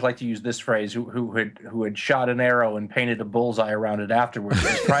 and I always like to use this phrase, who had shot an arrow and painted a bullseye around it afterwards,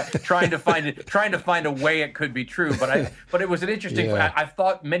 trying to find a way it could be true. But it was an interesting. Yeah. I've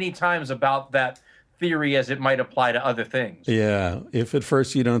thought many times about that theory as it might apply to other things. Yeah. If at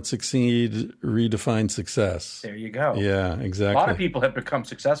first you don't succeed, redefine success. There you go. Yeah, exactly. A lot of people have become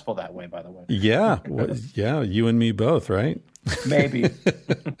successful that way, by the way. Yeah. Well, yeah. You and me both, right? Maybe.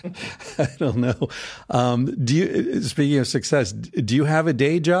 I don't know. Speaking of success, do you have a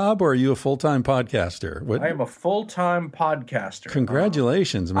day job or are you a full-time podcaster? I am a full-time podcaster.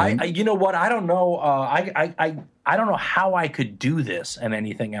 Congratulations, man. You know what? I don't know. I don't know how I could do this and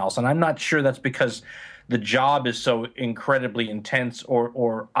anything else. And I'm not sure that's because the job is so incredibly intense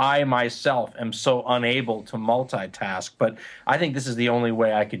or I myself am so unable to multitask. But I think this is the only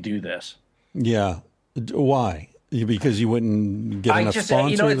way I could do this. Yeah. Why? Because you wouldn't get enough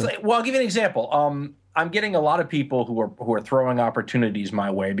sponsors? I'll give you an example. I'm getting a lot of people who are throwing opportunities my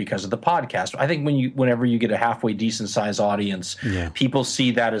way because of the podcast. I think whenever you get a halfway decent sized audience, people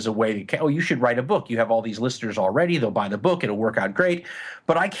see that as a way to, you should write a book. You have all these listeners already. They'll buy the book. It'll work out great.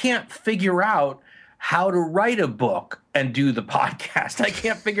 But I can't figure out how to write a book and do the podcast. I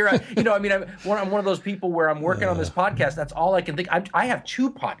can't figure out, I'm one of those people where I'm working on this podcast. That's all I can think. I have 2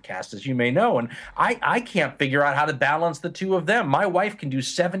 podcasts, as you may know, and I can't figure out how to balance the 2 of them. My wife can do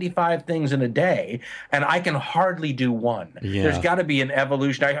 75 things in a day, and I can hardly do one. Yeah. There's got to be an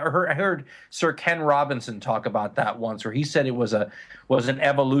evolution. I heard Sir Ken Robinson talk about that once, where he said it was an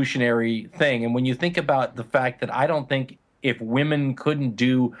evolutionary thing. And when you think about the fact that I don't think if women couldn't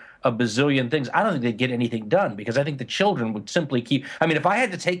do a bazillion things, I don't think they'd get anything done, because I think the children would simply keep. I mean, if I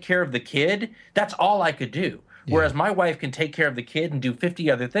had to take care of the kid, that's all I could do. Yeah. Whereas my wife can take care of the kid and do 50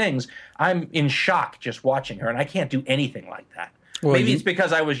 other things. I'm in shock just watching her, and I can't do anything like that. Well, maybe it's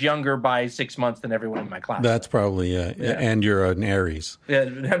because I was younger by 6 months than everyone in my class. That's probably it. Yeah. And you're an Aries. Yeah,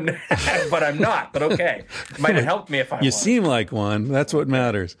 but I'm not. But okay. It might have helped me if I was. You seem like one. That's what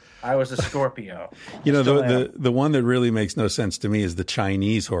matters. I was a Scorpio. The one that really makes no sense to me is the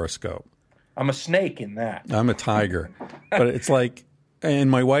Chinese horoscope. I'm a snake in that. I'm a tiger. But it's like,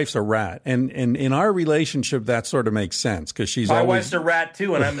 and my wife's a rat. And in our relationship, that sort of makes sense, because she's my wife's a rat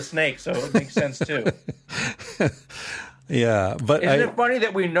too, and I'm a snake, so it makes sense too. Yeah, but isn't it funny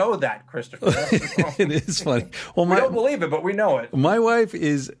that we know that, Christopher? It is funny. Well, we don't believe it, but we know it. My wife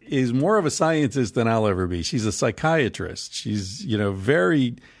is more of a scientist than I'll ever be. She's a psychiatrist. She's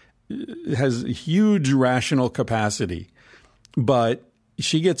has huge rational capacity, but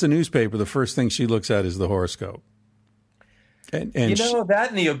she gets a newspaper. The first thing she looks at is the horoscope. And that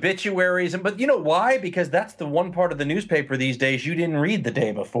and the obituaries, but you know why? Because that's the one part of the newspaper these days you didn't read the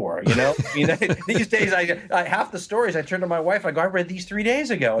day before. These days, I half the stories I turn to my wife. I go, I read these 3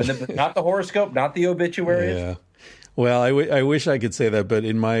 days ago, and not the horoscope, not the obituaries. Yeah. Well, I wish I could say that, but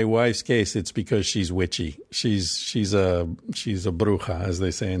in my wife's case, it's because she's witchy. She's a bruja, as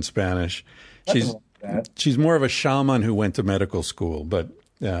they say in Spanish. She's more of a shaman who went to medical school, but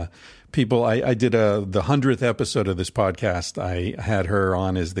people, I did the 100th episode of this podcast. I had her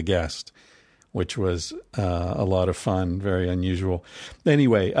on as the guest, which was a lot of fun, very unusual.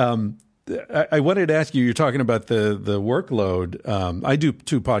 Anyway, I wanted to ask you, you're talking about the workload. I do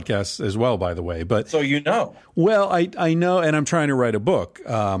 2 podcasts as well, by the way. But so Well, I know, and I'm trying to write a book.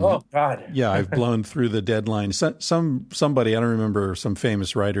 Oh, God. Yeah, I've blown through the deadline. Somebody, I don't remember, some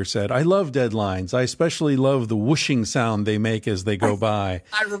famous writer said, I love deadlines. I especially love the whooshing sound they make as they go by.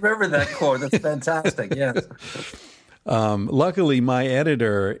 I remember that quote. That's fantastic, yes. Luckily, my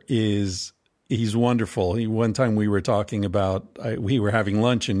editor he's wonderful. One time we were talking about, we were having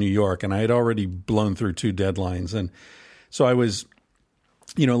lunch in New York, and I had already blown through 2 deadlines. And so I was,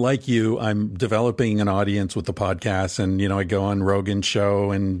 like you, I'm developing an audience with the podcast, and, I go on Rogan's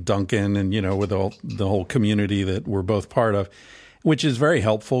show and Duncan and, with the whole community that we're both part of, which is very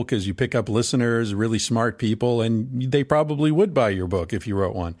helpful because you pick up listeners, really smart people, and they probably would buy your book if you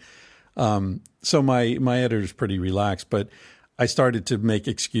wrote one. So my editor's pretty relaxed, but I started to make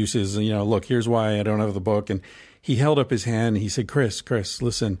excuses. Look, here's why I don't have the book. And he held up his hand and he said, Chris,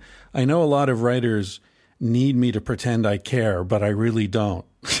 listen, I know a lot of writers need me to pretend I care, but I really don't.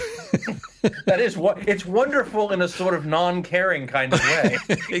 It's wonderful in a sort of non-caring kind of way.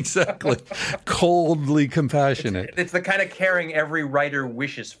 Exactly. Coldly compassionate. It's the kind of caring every writer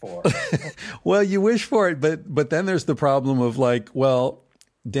wishes for. Well, you wish for it, but then there's the problem of like, well,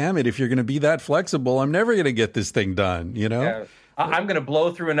 damn it, if you're going to be that flexible, I'm never going to get this thing done, Yeah. I'm going to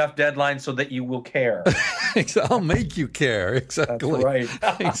blow through enough deadlines so that you will care. I'll make you care. Exactly. That's right.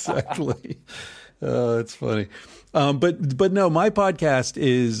 Exactly. It's funny. But no, my podcast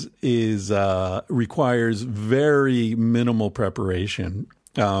requires very minimal preparation.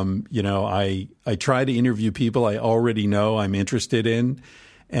 I try to interview people I already know I'm interested in,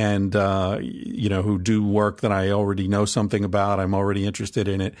 and, who do work that I already know something about. I'm already interested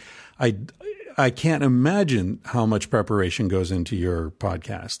in it. I can't imagine how much preparation goes into your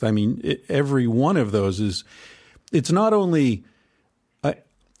podcast. I mean, every one of those it's not only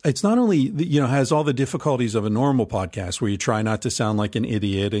has all the difficulties of a normal podcast where you try not to sound like an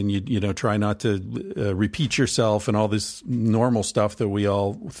idiot and you try not to repeat yourself and all this normal stuff that we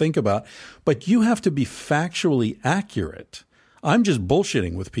all think about, but you have to be factually accurate. I'm just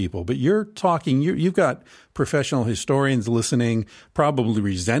bullshitting with people, but you're talking, you've got professional historians listening, probably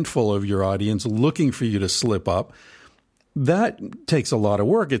resentful of your audience, looking for you to slip up. That takes a lot of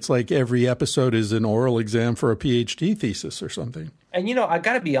work. It's like every episode is an oral exam for a PhD thesis or something. And, I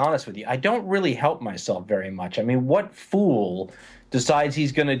got to be honest with you. I don't really help myself very much. I mean, what fool decides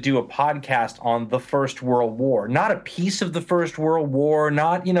he's going to do a podcast on the First World War? Not a piece of the First World War,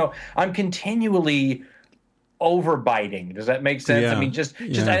 not, I'm continually overbiting. Does that make sense?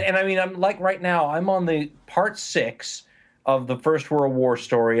 Yeah. I mean, I'm like right now, I'm on the part 6 of the First World War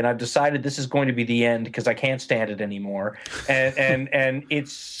story, and I've decided this is going to be the end because I can't stand it anymore. And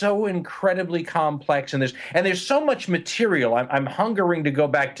it's so incredibly complex, and there's so much material. I'm hungering to go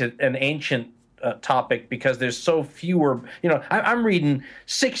back to an ancient topic because there's so fewer. I'm reading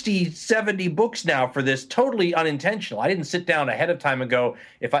 60, 70 books now for this, totally unintentional. I didn't sit down ahead of time and go,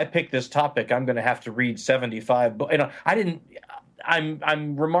 if I pick this topic, I'm going to have to read 75 books. I didn't.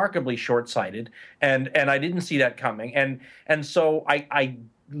 I'm remarkably short-sighted, and I didn't see that coming, and so I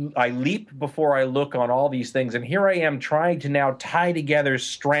leap before I look on all these things, and here I am trying to now tie together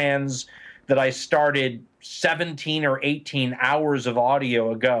strands that I started 17 or 18 hours of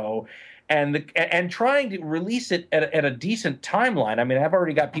audio ago, and trying to release it at a decent timeline. I mean, I've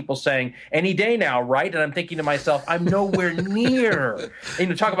already got people saying any day now, right? And I'm thinking to myself, I'm nowhere near.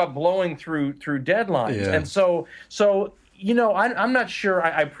 Talk about blowing through deadlines, yeah. And so. I'm not sure.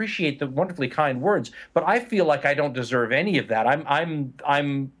 I appreciate the wonderfully kind words, but I feel like I don't deserve any of that. I'm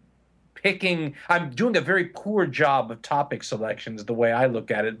doing a very poor job of topic selections, the way I look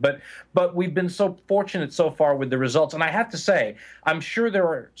at it. But we've been so fortunate so far with the results. And I have to say, I'm sure there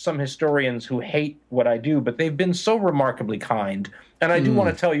are some historians who hate what I do, but they've been so remarkably kind. And I do want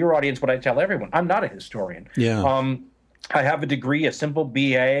to tell your audience what I tell everyone. I'm not a historian. Yeah. I have a degree, a simple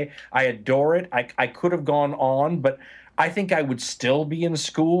BA. I adore it. I could have gone on, but I think I would still be in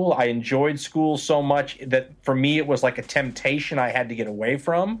school. I enjoyed school so much that for me it was like a temptation I had to get away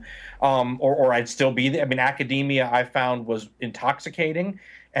from, or I'd still be there. I mean, academia I found was intoxicating,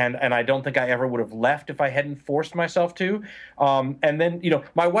 and I don't think I ever would have left if I hadn't forced myself to. And then,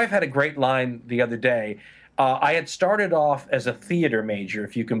 my wife had a great line the other day. I had started off as a theater major,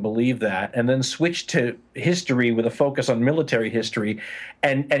 if you can believe that, and then switched to history with a focus on military history.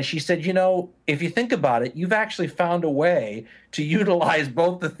 And she said, if you think about it, you've actually found a way to utilize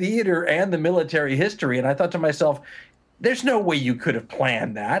both the theater and the military history. And I thought to myself, there's no way you could have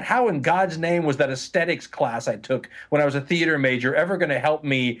planned that. How in God's name was that aesthetics class I took when I was a theater major ever going to help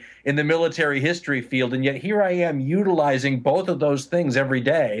me in the military history field? And yet here I am utilizing both of those things every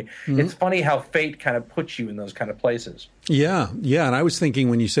day. Mm-hmm. It's funny how fate kind of puts you in those kind of places. Yeah. And I was thinking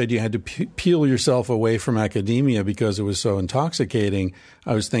when you said you had to peel yourself away from academia because it was so intoxicating,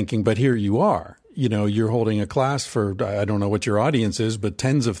 I was thinking, but here you are. You're holding a class for, I don't know what your audience is, but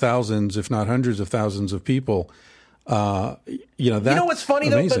tens of thousands, if not hundreds of thousands of people. That's what's funny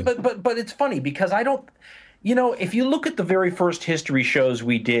amazing. Though, but it's funny because I don't, if you look at the very first history shows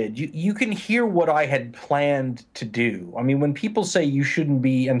we did, you can hear what I had planned to do. I mean, when people say you shouldn't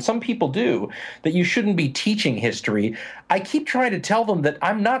be, and some people do, that you shouldn't be teaching history, I keep trying to tell them that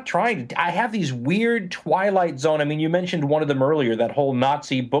I'm not trying to. I have these weird Twilight Zone. I mean, you mentioned one of them earlier, that whole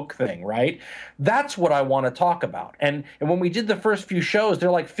Nazi book thing, right? That's what I want to talk about. And when we did the first few shows,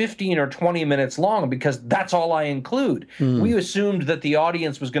 they're like 15 or 20 minutes long because that's all I include. We assumed that the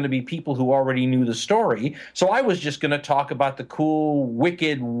audience was going to be people who already knew the story. So I was just going to talk about the cool,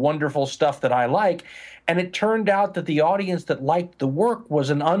 wicked, wonderful stuff that I like. And it turned out that the audience that liked the work was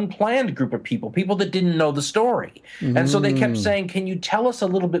an unplanned group of people that didn't know the story. And so they kept saying, can you tell us a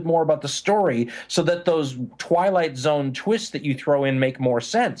little bit more about the story so that those Twilight Zone twists that you throw in make more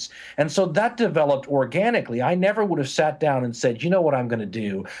sense? And so that developed organically. I never would have sat down and said, you know what I'm going to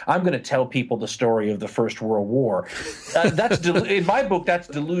do? I'm going to tell people the story of the First World War. In my book, that's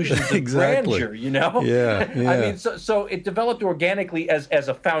delusions of grandeur, Yeah. I mean, so it developed organically as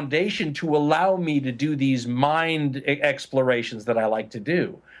a foundation to allow me to do these mind explorations that I like to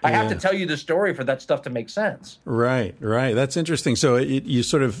do. I have to tell you the story for that stuff to make sense. Right. That's interesting. So you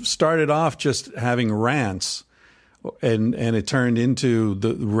sort of started off just having rants, and it turned into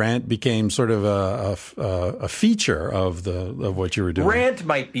the rant became sort of a feature of what you were doing. Rant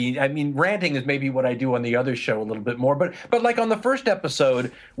might be. I mean, ranting is maybe what I do on the other show a little bit more. But like on the first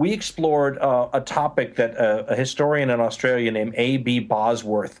episode, we explored a topic that a historian in Australia named A.B.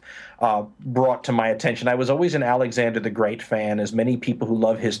 Bosworth brought to my attention. I was always an Alexander the Great fan, as many people who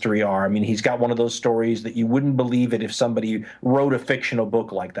love history are. I mean, he's got one of those stories that you wouldn't believe it if somebody wrote a fictional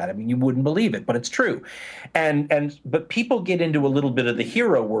book like that. I mean, you wouldn't believe it, but it's true. But people get into a little bit of the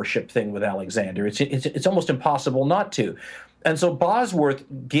hero worship thing with Alexander. It's almost impossible not to. And so Bosworth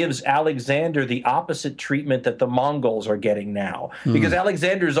gives Alexander the opposite treatment that the Mongols are getting now, because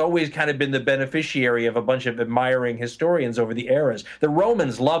Alexander's always kind of been the beneficiary of a bunch of admiring historians over the eras. The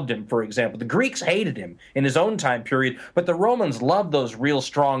Romans loved him, for example. The Greeks hated him in his own time period, but the Romans loved those real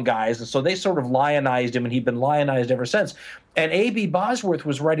strong guys, and so they sort of lionized him, and he'd been lionized ever since. And A.B. Bosworth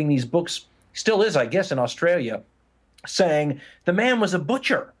was writing these books, still is, I guess, in Australia, saying the man was a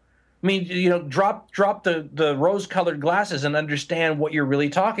butcher. I mean, drop the rose-colored glasses and understand what you're really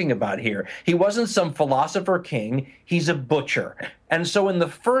talking about here. He wasn't some philosopher king. He's a butcher. And so in the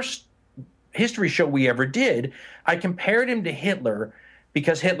first history show we ever did, I compared him to Hitler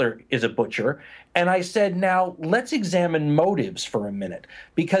because Hitler is a butcher. And I said, now let's examine motives for a minute.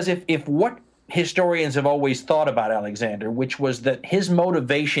 Because if what historians have always thought about Alexander, which was that his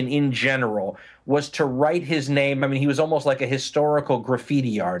motivation in general was to write his name. I mean, he was almost like a historical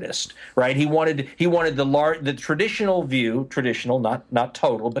graffiti artist, right? He wanted the traditional view, not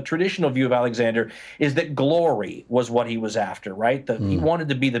total, but traditional view of Alexander is that glory was what he was after, right? He wanted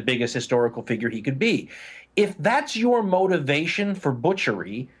to be the biggest historical figure he could be. If that's your motivation for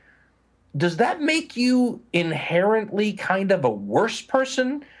butchery, does that make you inherently kind of a worse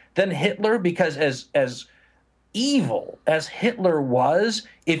person than Hitler? Because as evil as Hitler was,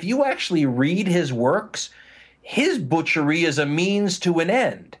 if you actually read his works, his butchery is a means to an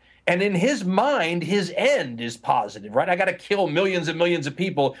end. And in his mind, his end is positive, right? I got to kill millions and millions of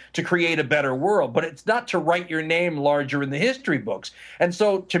people to create a better world, but it's not to write your name larger in the history books. And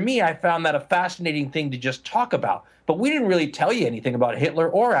so to me, I found that a fascinating thing to just talk about. But we didn't really tell you anything about Hitler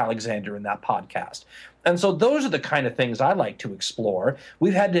or Alexander in that podcast. And so those are the kind of things I like to explore.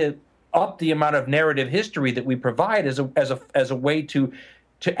 We've had to up the amount of narrative history that we provide as a way to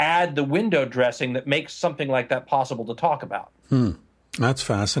add the window dressing that makes something like that possible to talk about. That's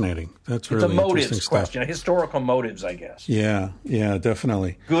fascinating. That's really interesting. It's a motives stuff. question, historical motives, I guess. Yeah,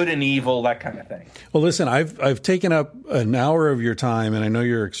 definitely. Good and evil, that kind of thing. Well, listen, I've taken up an hour of your time, and I know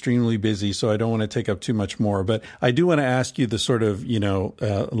you're extremely busy, so I don't want to take up too much more. But I do want to ask you the sort of,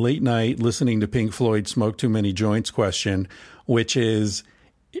 late night listening to Pink Floyd smoke too many joints question, which is,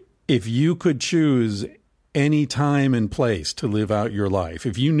 if you could choose any time and place to live out your life,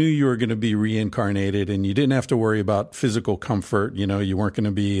 if you knew you were going to be reincarnated and you didn't have to worry about physical comfort, you weren't going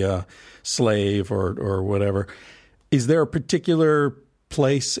to be a slave or whatever, is there a particular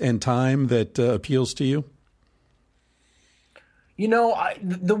place and time that appeals to you?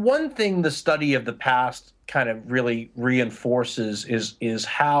 The one thing the study of the past kind of really reinforces is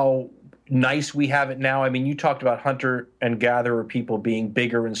how nice we have it now. I mean, you talked about hunter and gatherer people being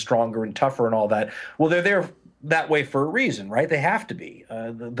bigger and stronger and tougher and all that. Well, they're there that way for a reason, right? They have to be.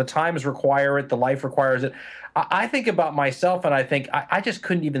 The times require it. The life requires it. I think about myself, and I think I just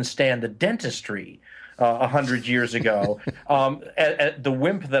couldn't even stand the dentistry 100 years ago, at the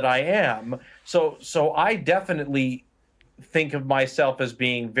wimp that I am. So I definitely think of myself as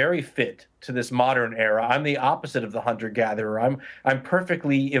being very fit to this modern era. I'm the opposite of the hunter-gatherer. I'm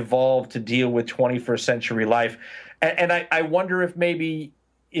perfectly evolved to deal with 21st century life. And I wonder if maybe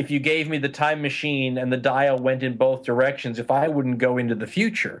if you gave me the time machine and the dial went in both directions, if I wouldn't go into the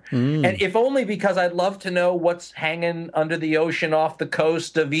future. And if only because I'd love to know what's hanging under the ocean off the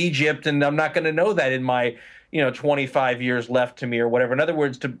coast of Egypt, and I'm not going to know that in my 25 years left to me or whatever. In other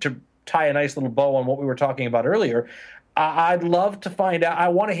words, to tie a nice little bow on what we were talking about earlier, I'd love to find out. I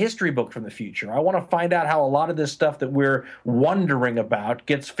want a history book from the future. I want to find out how a lot of this stuff that we're wondering about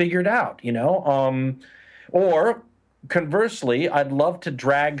gets figured out, or conversely, I'd love to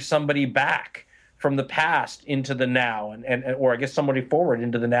drag somebody back from the past into the now, or I guess somebody forward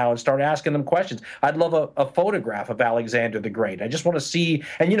into the now and start asking them questions. I'd love a photograph of Alexander the Great. I just want to see,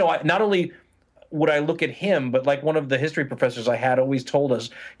 and not only would I look at him, but like one of the history professors I had always told us,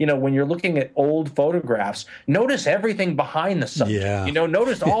 when you're looking at old photographs, notice everything behind the subject. Yeah.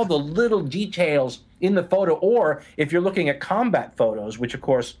 Notice all the little details in the photo. Or if you're looking at combat photos, which of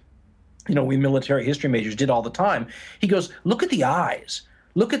course, we military history majors did all the time, he goes, look at the eyes.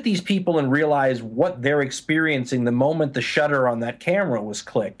 Look at these people and realize what they're experiencing the moment the shutter on that camera was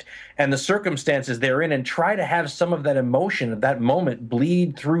clicked and the circumstances they're in, and try to have some of that emotion of that moment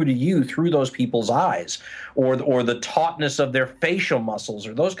bleed through to you through those people's eyes or the tautness of their facial muscles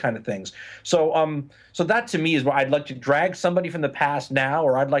or those kind of things. So that to me is where I'd like to drag somebody from the past now,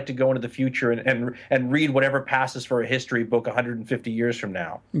 or I'd like to go into the future and read whatever passes for a history book 150 years from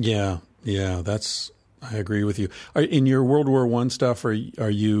now. Yeah, that's I agree with you. In your World War I stuff, are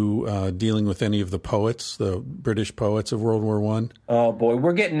you dealing with any of the poets, the British poets of World War I? Oh boy,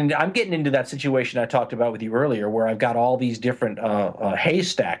 I'm getting into that situation I talked about with you earlier, where I've got all these different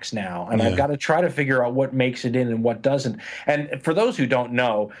haystacks now, and I've got to try to figure out what makes it in and what doesn't. And for those who don't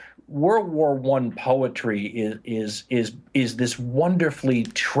know, World War I poetry is this wonderfully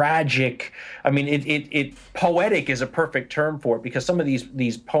tragic. I mean, it poetic is a perfect term for it, because some of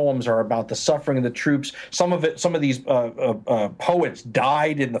these poems are about the suffering of the troops. Some of these poets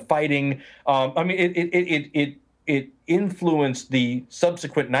died in the fighting. I mean, it influenced the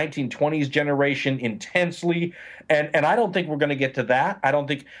subsequent 1920s generation intensely, and I don't think we're going to get to that. I don't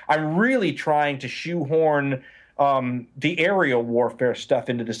think I'm really trying to shoehorn the aerial warfare stuff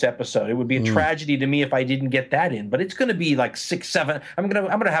into this episode. It would be a tragedy to me if I didn't get that in, but it's going to be like 6, 7. I'm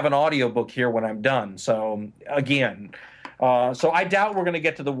gonna have an audiobook here when I'm done. So again, so I doubt we're going to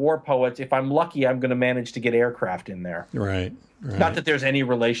get to the war poets. If I'm lucky, I'm going to manage to get aircraft in there. Right. Not that there's any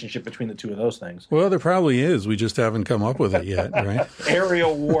relationship between the two of those things. Well, there probably is. We just haven't come up with it yet, right?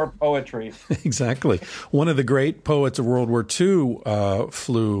 Aerial war poetry. Exactly. One of the great poets of World War II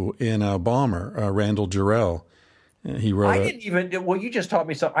flew in a bomber, Randall Jarrell. He wrote. You just taught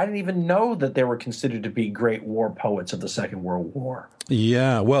me something. I didn't even know that they were considered to be great war poets of the Second World War.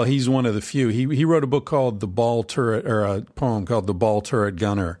 Yeah, well, he's one of the few. He wrote a book called The Ball Turret, or a poem called The Ball Turret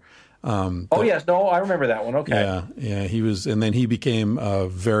Gunner. Yes, no, I remember that one. Okay. Yeah, he was, and then he became a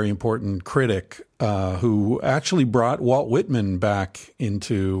very important critic who actually brought Walt Whitman back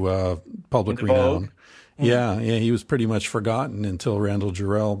into public renown. Mm-hmm. Yeah, he was pretty much forgotten until Randall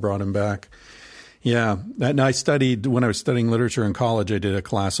Jarrell brought him back. Yeah, and I studied, when I was studying literature in college, I did a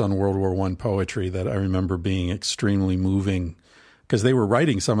class on World War I poetry that I remember being extremely moving, because they were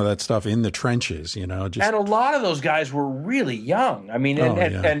writing some of that stuff in the trenches, and a lot of those guys were really young. I mean,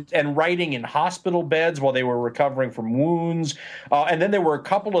 and writing in hospital beds while they were recovering from wounds. And then there were a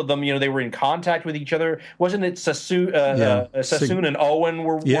couple of them, they were in contact with each other. Wasn't it Sassoon and Owen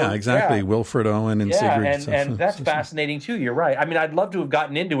were? Yeah, exactly. Yeah. Wilfred Owen and Sigrid. And that's fascinating too. You're right. I mean, I'd love to have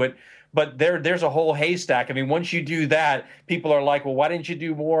gotten into it. But there's a whole haystack. I mean, once you do that, people are like, well, why didn't you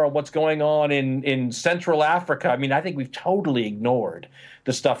do more on what's going on in Central Africa? I mean, I think we've totally ignored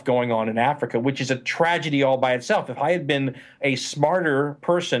the stuff going on in Africa, which is a tragedy all by itself. If I had been a smarter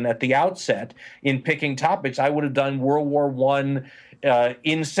person at the outset in picking topics, I would have done World War I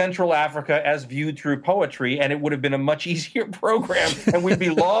in Central Africa as viewed through poetry, and it would have been a much easier program, and we'd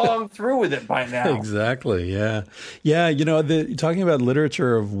be long through with it by now. Exactly, yeah. Yeah, talking about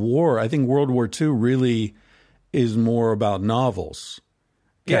literature of war, I think World War II really is more about novels.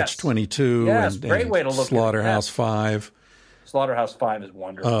 Catch-22 and great way to look Slaughterhouse-5. Slaughterhouse-5 is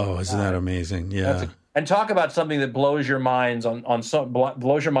wonderful. Oh, isn't that amazing? Yeah. And talk about something that blows your mind on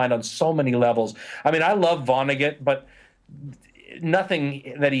so many levels. I mean, I love Vonnegut, but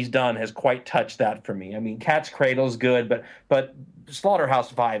nothing that he's done has quite touched that for me. I mean, Cat's Cradle's good, but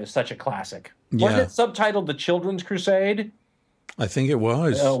Slaughterhouse-5 is such a classic. Yeah. Wasn't it subtitled The Children's Crusade? I think it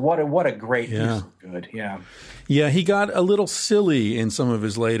was. What a great piece of good. Yeah. Yeah, he got a little silly in some of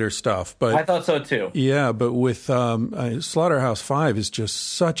his later stuff, but I thought so too. Yeah, but with Slaughterhouse-5 is just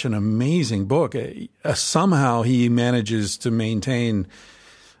such an amazing book. Somehow he manages to maintain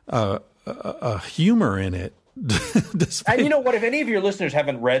a humor in it. And you know what? If any of your listeners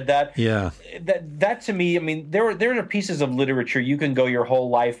haven't read that, that to me, I mean, there are pieces of literature you can go your whole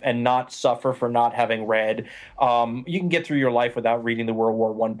life and not suffer for not having read. You can get through your life without reading the World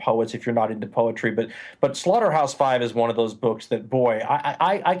War I poets if you're not into poetry. But Slaughterhouse-5 is one of those books that, boy,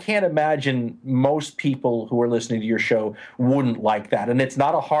 I can't imagine most people who are listening to your show wouldn't like that. And it's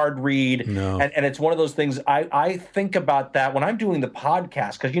not a hard read. No. And it's one of those things I think about that when I'm doing the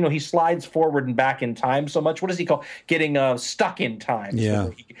podcast, because he slides forward and back in time so much. What does he call getting stuck in time? Yeah.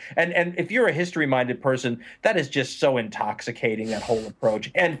 And if you're a history-minded person, that is just so intoxicating, that whole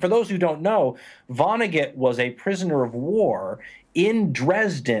approach. And for those who don't know, Vonnegut was a prisoner of war in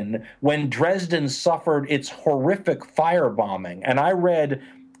Dresden when Dresden suffered its horrific firebombing. And I read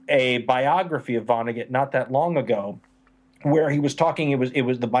a biography of Vonnegut not that long ago, where he was talking, it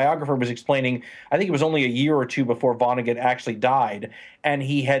was the biographer was explaining, I think it was only a year or two before Vonnegut actually died, and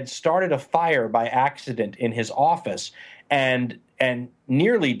he had started a fire by accident in his office and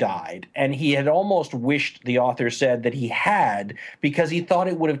nearly died. And he had almost wished, the author said, that he had, because he thought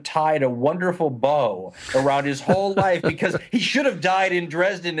it would have tied a wonderful bow around his whole life, because he should have died in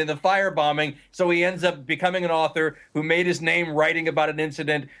Dresden in the firebombing. So he ends up becoming an author who made his name writing about an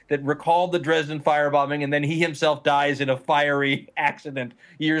incident that recalled the Dresden firebombing, and then he himself dies in a fiery accident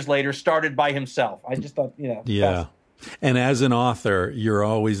years later, started by himself. I just thought, Yeah. And as an author, you're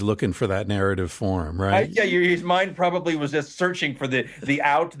always looking for that narrative form, right? His mind probably was just searching for the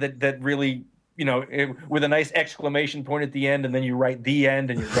out that really, with a nice exclamation point at the end, and then you write the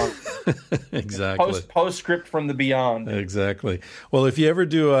end, and you're done. Exactly. Postscript from the beyond. Exactly. Well, if you ever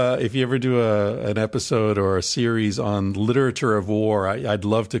do an episode or a series on literature of war, I'd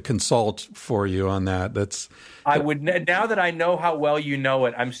love to consult for you on that. I would. Now that I know how well you know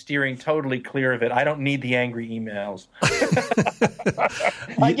it, I'm steering totally clear of it. I don't need the angry emails.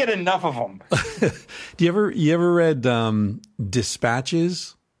 I get enough of them. Do you ever read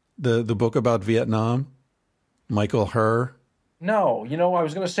Dispatches, the book about Vietnam? Michael Herr. No, I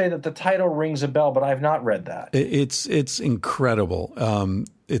was going to say that the title rings a bell, but I've not read that. It's incredible.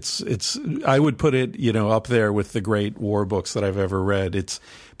 It's I would put it up there with the great war books that I've ever read. It's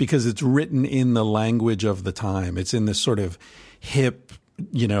because it's written in the language of the time. It's in this sort of hip,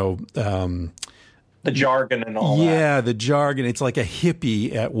 the jargon and all that. Yeah, the jargon. It's like a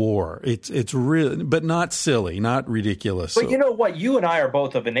hippie at war. It's really, but not silly, not ridiculous. But you know what? You and I are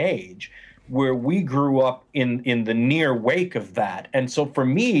both of an age where we grew up in the near wake of that. And so for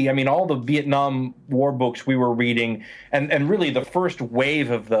me, I mean, all the Vietnam War books we were reading, and really the first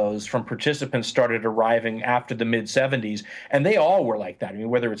wave of those from participants started arriving after the mid-'70s, and they all were like that. I mean,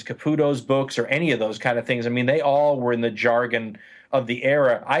 whether it's Caputo's books or any of those kind of things, I mean, they all were in the jargon of the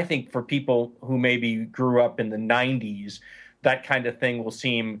era. I think for people who maybe grew up in the 90s, that kind of thing will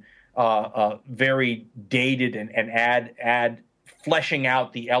seem very dated and add fleshing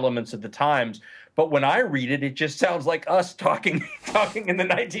out the elements of the times. But when I read it, it just sounds like us talking in the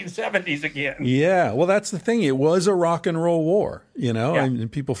 1970s again. Yeah, well, that's the thing. It was a rock and roll war,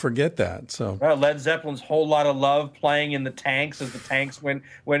 and people forget that. So Led Zeppelin's Whole Lot of Love playing in the tanks as the tanks went.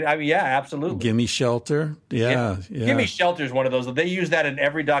 I mean, yeah, absolutely. Gimme Shelter. Yeah. Gimme Shelter is one of those. They use that in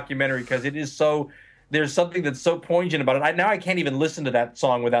every documentary because it is so. There's something that's so poignant about it. Now I can't even listen to that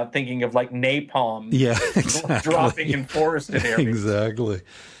song without thinking of like napalm dropping in forested areas. Exactly.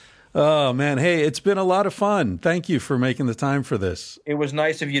 Oh, man. Hey, it's been a lot of fun. Thank you for making the time for this. It was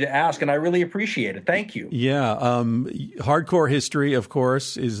nice of you to ask, and I really appreciate it. Thank you. Yeah. Hardcore History, of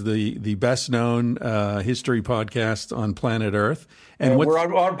course, is the best-known history podcast on planet Earth. And we're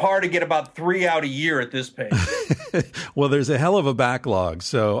on par to get about 3 out a year at this pace. Well, there's a hell of a backlog,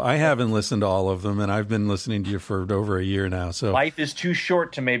 so I haven't listened to all of them, and I've been listening to you for over a year now. So life is too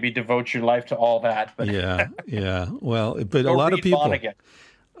short to maybe devote your life to all that. But yeah. Well, but a lot of people. Vonnegut.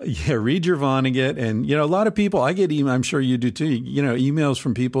 Yeah, read your Vonnegut. And, a lot of people, I get I'm sure you do too, emails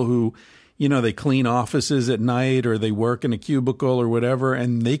from people who, they clean offices at night or they work in a cubicle or whatever,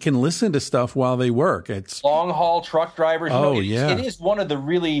 and they can listen to stuff while they work. It's long haul truck drivers. Yeah. It is one of the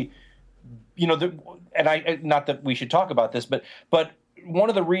really, and I, not that we should talk about this, but one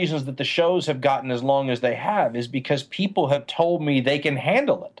of the reasons that the shows have gotten as long as they have is because people have told me they can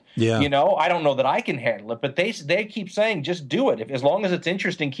handle it. Yeah. I don't know that I can handle it, but they keep saying, just do it. As long as it's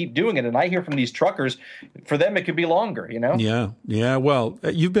interesting, keep doing it. And I hear from these truckers, for them, it could be longer, Yeah. Yeah. Well,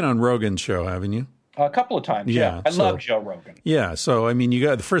 you've been on Rogan's show, haven't you? A couple of times, yeah. I love Joe Rogan. Yeah, so I mean,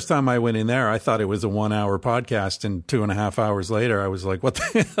 the first time I went in there, I thought it was a 1 hour podcast, and 2.5 hours later, I was like, "What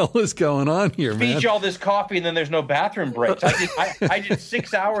the hell is going on here, man?" Feed you all this coffee, and then there's no bathroom breaks. I did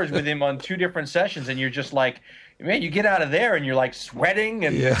 6 hours with him on 2 different sessions, and you're just like, man, you get out of there and you're like sweating,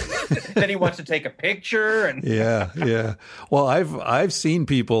 and then he wants to take a picture. And yeah. Well, I've seen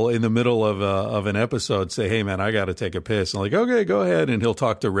people in the middle of an episode say, "Hey, man, I got to take a piss." I'm like, "Okay, go ahead," and he'll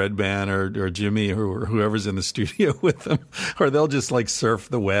talk to Red Band or Jimmy or whoever's in the studio with them, or they'll just like surf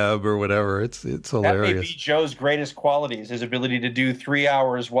the web or whatever. It's hilarious. That may be Joe's greatest qualities: his ability to do 3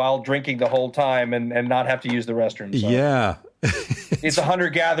 hours while drinking the whole time and not have to use the restroom. So. Yeah. It's a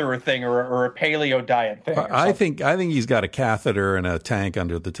hunter-gatherer thing or a paleo diet thing. I think he's got a catheter and a tank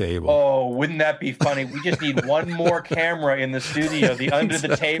under the table. Oh, wouldn't that be funny? We just need one more camera in the studio, the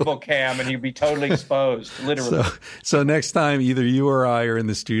under-the-table cam, and he'd be totally exposed, literally. So next time, either you or I are in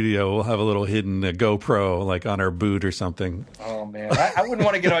the studio, we'll have a little hidden GoPro, like on our boot or something. Oh, man. I wouldn't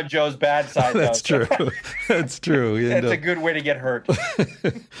want to get on Joe's bad side, That's though. True. That's true. That's a good way to get hurt.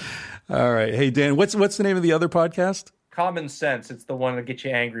 All right. Hey, Dan, what's the name of the other podcast? Common Sense. It's the one that gets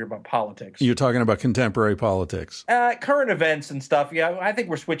you angry about politics. You're talking about contemporary politics. Current events and stuff. Yeah, I think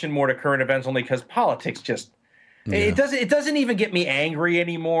we're switching more to current events only because politics just it doesn't even get me angry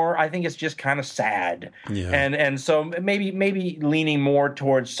anymore. I think it's just kind of sad. Yeah. And so maybe leaning more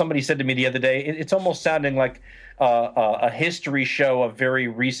towards, somebody said to me the other day, it's almost sounding like a history show of very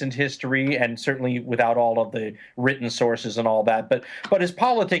recent history, and certainly without all of the written sources and all that. But as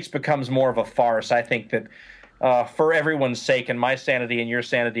politics becomes more of a farce, I think that for everyone's sake and my sanity and your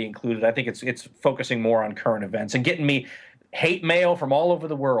sanity included, I think it's focusing more on current events and getting me hate mail from all over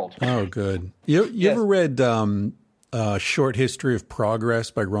the world. Oh, good. You ever read Short History of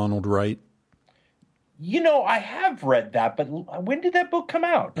Progress by Ronald Wright? I have read that, but when did that book come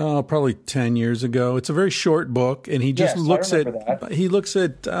out? Oh, probably 10 years ago. It's a very short book, and he just looks at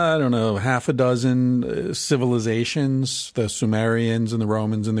I don't know, half a dozen civilizations, the Sumerians and the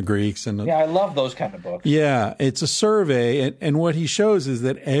Romans and the Greeks. And I love those kind of books. Yeah, it's a survey, and what he shows is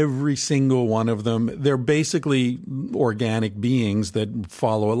that every single one of them, they're basically organic beings that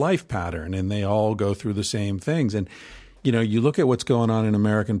follow a life pattern, and they all go through the same things. And you look at what's going on in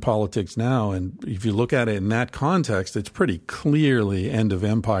American politics now, and if you look at it in that context, it's pretty clearly end of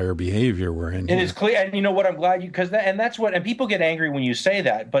empire behavior we're in. It is clear, and you know what? I'm glad and people get angry when you say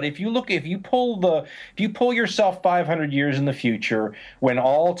that. But if you pull yourself 500 years in the future, when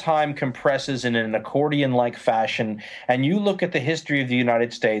all time compresses in an accordion-like fashion, and you look at the history of the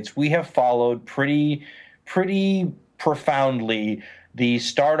United States, we have followed pretty profoundly the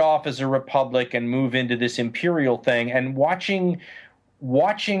start off as a republic and move into this imperial thing, and watching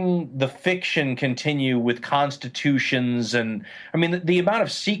the fiction continue with constitutions. And I mean, the amount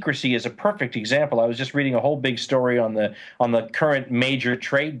of secrecy is a perfect example. I was just reading a whole big story on the current major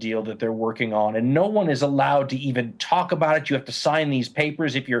trade deal that they're working on, and no one is allowed to even talk about it. You have to sign these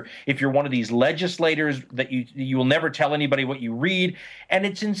papers. If you're one of these legislators, that you will never tell anybody what you read. And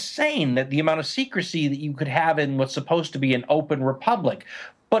it's insane that the amount of secrecy that you could have in what's supposed to be an open republic.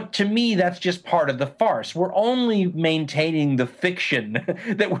 But to me, that's just part of the farce. We're only maintaining the fiction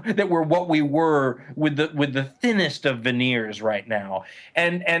that we're what we were with the thinnest of veneers right now.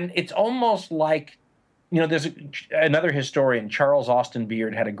 And it's almost like, there's another historian, Charles Austin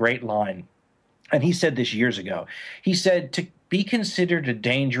Beard, had a great line. And he said this years ago. He said, to be considered a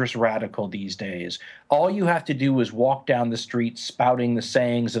dangerous radical these days, all you have to do is walk down the street spouting the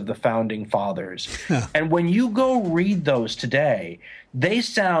sayings of the founding fathers. And when you go read those today, they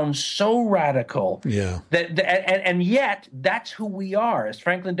sound so radical and yet that's who we are. As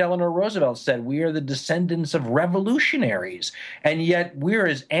Franklin Delano Roosevelt said, we are the descendants of revolutionaries, and yet we're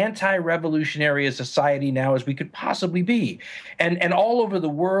as anti-revolutionary a society now as we could possibly be. And all over the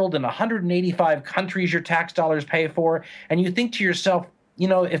world, in 185 countries your tax dollars pay for, and you think to yourself,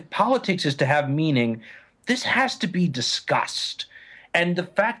 if politics is to have meaning, this has to be discussed. And the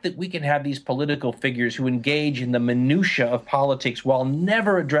fact that we can have these political figures who engage in the minutia of politics while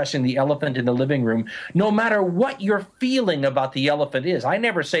never addressing the elephant in the living room, no matter what your feeling about the elephant is. I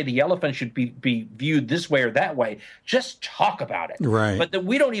never say the elephant should be viewed this way or that way. Just talk about it. Right. But that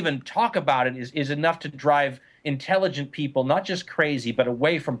we don't even talk about it is enough to drive intelligent people, not just crazy, but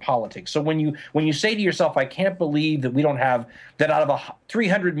away from politics. So when you say to yourself, I can't believe that we don't have that out of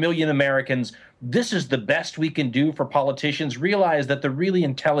 300 million Americans, this is the best we can do for politicians, realize that the really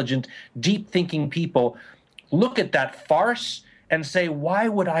intelligent, deep-thinking people look at that farce and say, why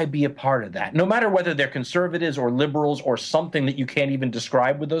would I be a part of that? No matter whether they're conservatives or liberals or something that you can't even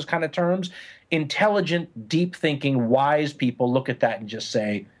describe with those kind of terms, intelligent, deep-thinking, wise people look at that and just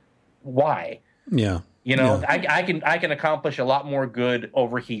say, why? Yeah. I can accomplish a lot more good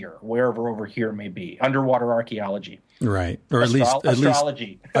over here, wherever over here may be. Underwater archaeology. Right. Or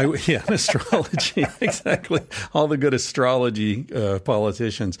astrology. Astrology. Exactly. All the good astrology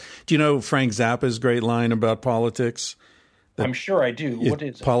politicians. Do you know Frank Zappa's great line about politics? I'm sure I do. What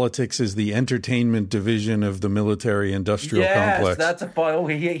is it? Politics is the entertainment division of the military-industrial complex. Yes, that's a fun.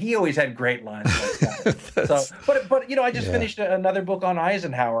 He always had great lines like that. But I just finished another book on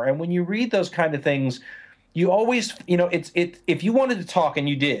Eisenhower, and when you read those kind of things, you always, it's if you wanted to talk, and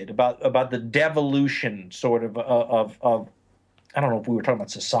you did, about the devolution sort of I don't know if we were talking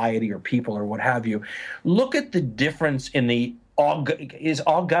about society or people or what have you. Look at the difference in the is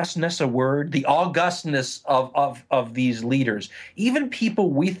augustness a word? The augustness of these leaders. Even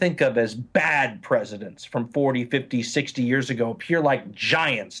people we think of as bad presidents from 40, 50, 60 years ago appear like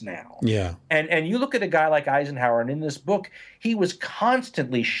giants now. Yeah. And you look at a guy like Eisenhower, and in this book, he was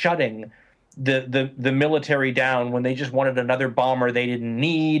constantly shutting the military down when they just wanted another bomber they didn't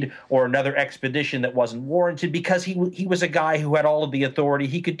need or another expedition that wasn't warranted, because he was a guy who had all of the authority.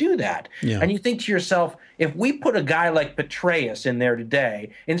 He could do that. Yeah. And you think to yourself, if we put a guy like Petraeus in there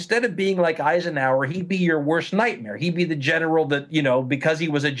today, instead of being like Eisenhower, he'd be your worst nightmare. He'd be the general that, because he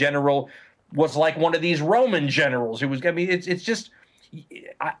was a general, was like one of these Roman generals who was, it's just,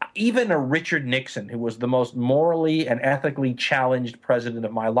 even a Richard Nixon, who was the most morally and ethically challenged president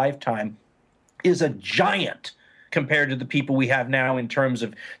of my lifetime, is a giant compared to the people we have now in terms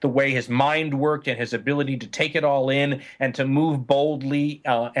of the way his mind worked and his ability to take it all in and to move boldly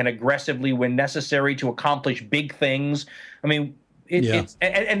and aggressively when necessary to accomplish big things. I mean, it's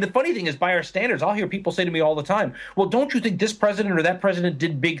and the funny thing is, by our standards, I'll hear people say to me all the time, well, don't you think this president or that president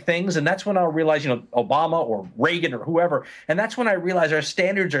did big things? And that's when I'll realize, Obama or Reagan or whoever. And that's when I realize our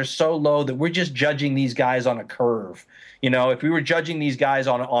standards are so low that we're just judging these guys on a curve. If we were judging these guys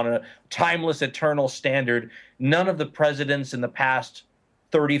on a timeless, eternal standard, none of the presidents in the past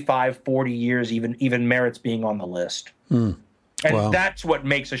 35, 40 years even merits being on the list. And that's what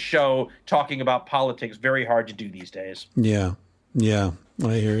makes a show talking about politics very hard to do these days. Yeah,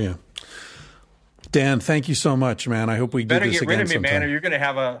 I hear you. Dan, thank you so much, man. I hope we do this again sometime. Better get rid of me, man, or you're going to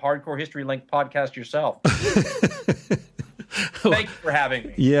have a Hardcore History Link podcast yourself. Thank you for having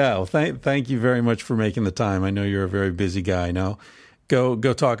me. Yeah, well, thank you very much for making the time. I know you're a very busy guy. Now, go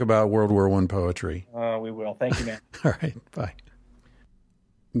talk about World War I poetry. We will. Thank you, man. All right, bye.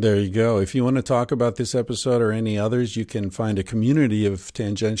 There you go. If you want to talk about this episode or any others, you can find a community of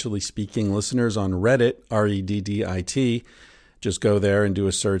Tangentially Speaking listeners on Reddit, Reddit. Just go there and do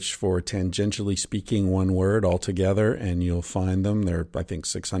a search for Tangentially Speaking, one word altogether, and you'll find them. There are, I think,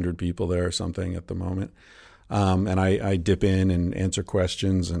 600 people there or something at the moment. And I dip in and answer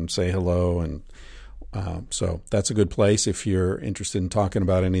questions and say hello. And so that's a good place if you're interested in talking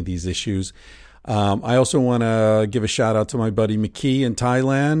about any of these issues. I also want to give a shout out to my buddy McKee in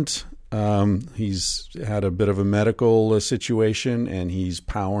Thailand. He's had a bit of a medical situation, and he's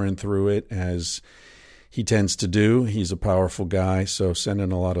powering through it as he tends to do. He's a powerful guy, so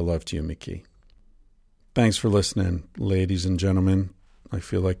sending a lot of love to you, McKee. Thanks for listening, ladies and gentlemen. I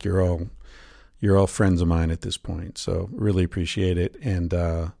feel like you're all friends of mine at this point, so really appreciate it, and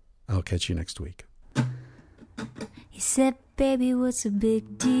I'll catch you next week. He said, baby, what's a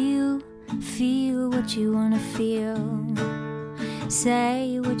big deal? Feel what you want to feel.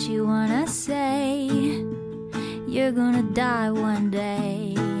 Say what you want to say. You're gonna die one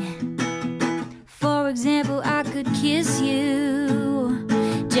day. For example, I could kiss you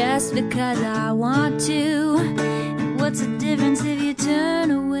just because I want to. And what's the difference if you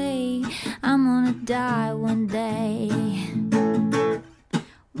turn away? I'm gonna die one day.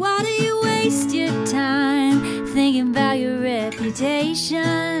 Why do you waste your time thinking about your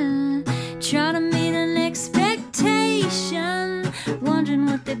reputation? Trying to meet an expectation, wondering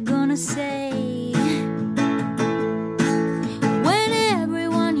what they're gonna say. When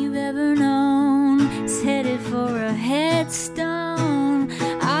everyone you've ever known is headed for a headstone,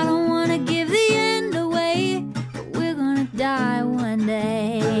 I don't wanna give the end away, but we're gonna die one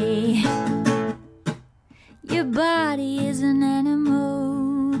day. Your body is an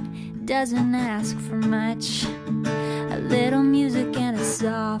animal, doesn't ask for much. A little music and a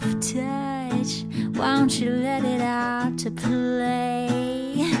soft touch. Why don't you let it out to play?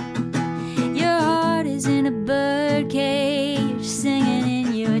 Your heart is in a birdcage, singing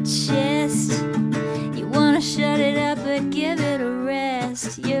in your chest. You wanna shut it up but give it a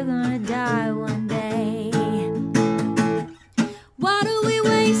rest. You're gonna die one day. Why do we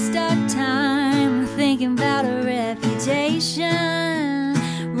waste our time thinking about a reputation?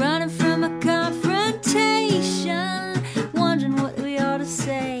 Running from a confrontation, wondering what we ought to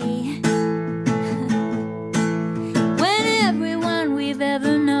say. When everyone we've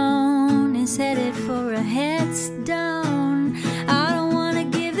ever known is headed for a headstone, I don't want to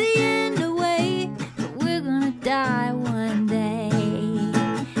give the end away, but we're gonna die one day.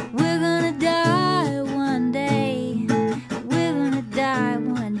 We're gonna die one day. We're gonna die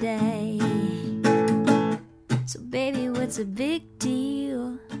one day. So baby, what's a big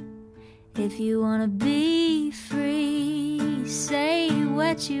deal? If you wanna be free, say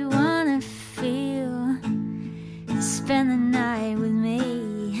what you wanna feel. Spend the night with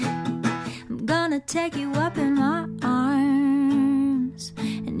me. I'm gonna take you up in my arms.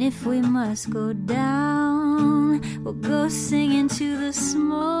 And if we must go down, we'll go singing to the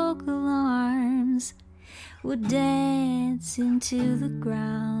smoke alarms. We'll dance into the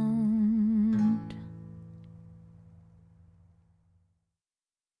ground.